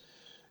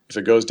 If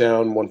it goes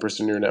down,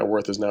 1% of your net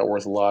worth is not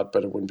worth a lot,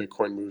 but when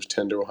Bitcoin moves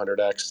 10 to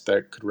 100x,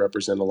 that could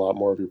represent a lot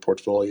more of your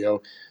portfolio.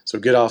 So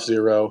get off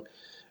 0.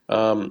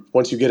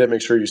 Once you get it,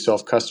 make sure you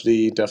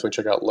self-custody. Definitely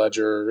check out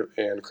Ledger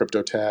and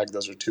CryptoTag.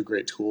 Those are 2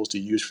 great tools to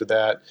use for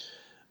that.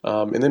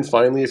 And then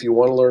finally, if you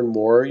want to learn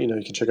more, you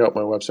can check out my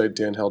website,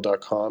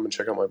 danheld.com, and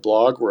check out my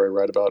blog where I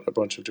write about a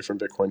bunch of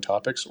different Bitcoin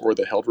topics, or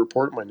the Held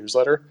Report, my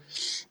newsletter.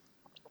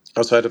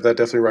 Outside of that,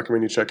 definitely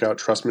recommend you check out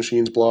Trust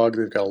Machine's blog.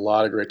 They've got a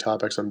lot of great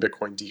topics on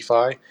Bitcoin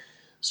DeFi.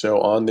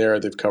 So on there,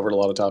 they've covered a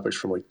lot of topics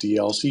from like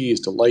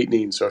DLCs to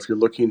Lightning. So if you're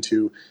looking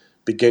to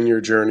begin your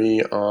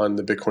journey on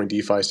the Bitcoin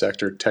DeFi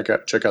sector, check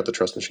out the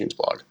Trust Machines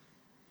blog.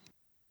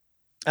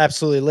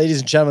 Absolutely. Ladies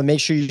and gentlemen, make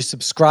sure you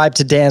subscribe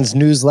to Dan's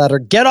newsletter.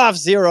 Get off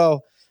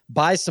zero.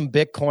 Buy some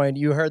Bitcoin.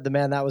 You heard the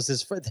man. That was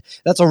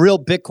that's a real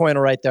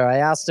Bitcoiner right there. I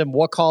asked him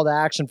what call to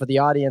action for the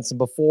audience. And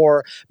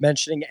before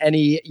mentioning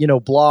any,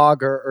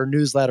 blog or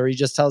newsletter, he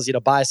just tells you to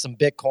buy some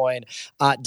Bitcoin.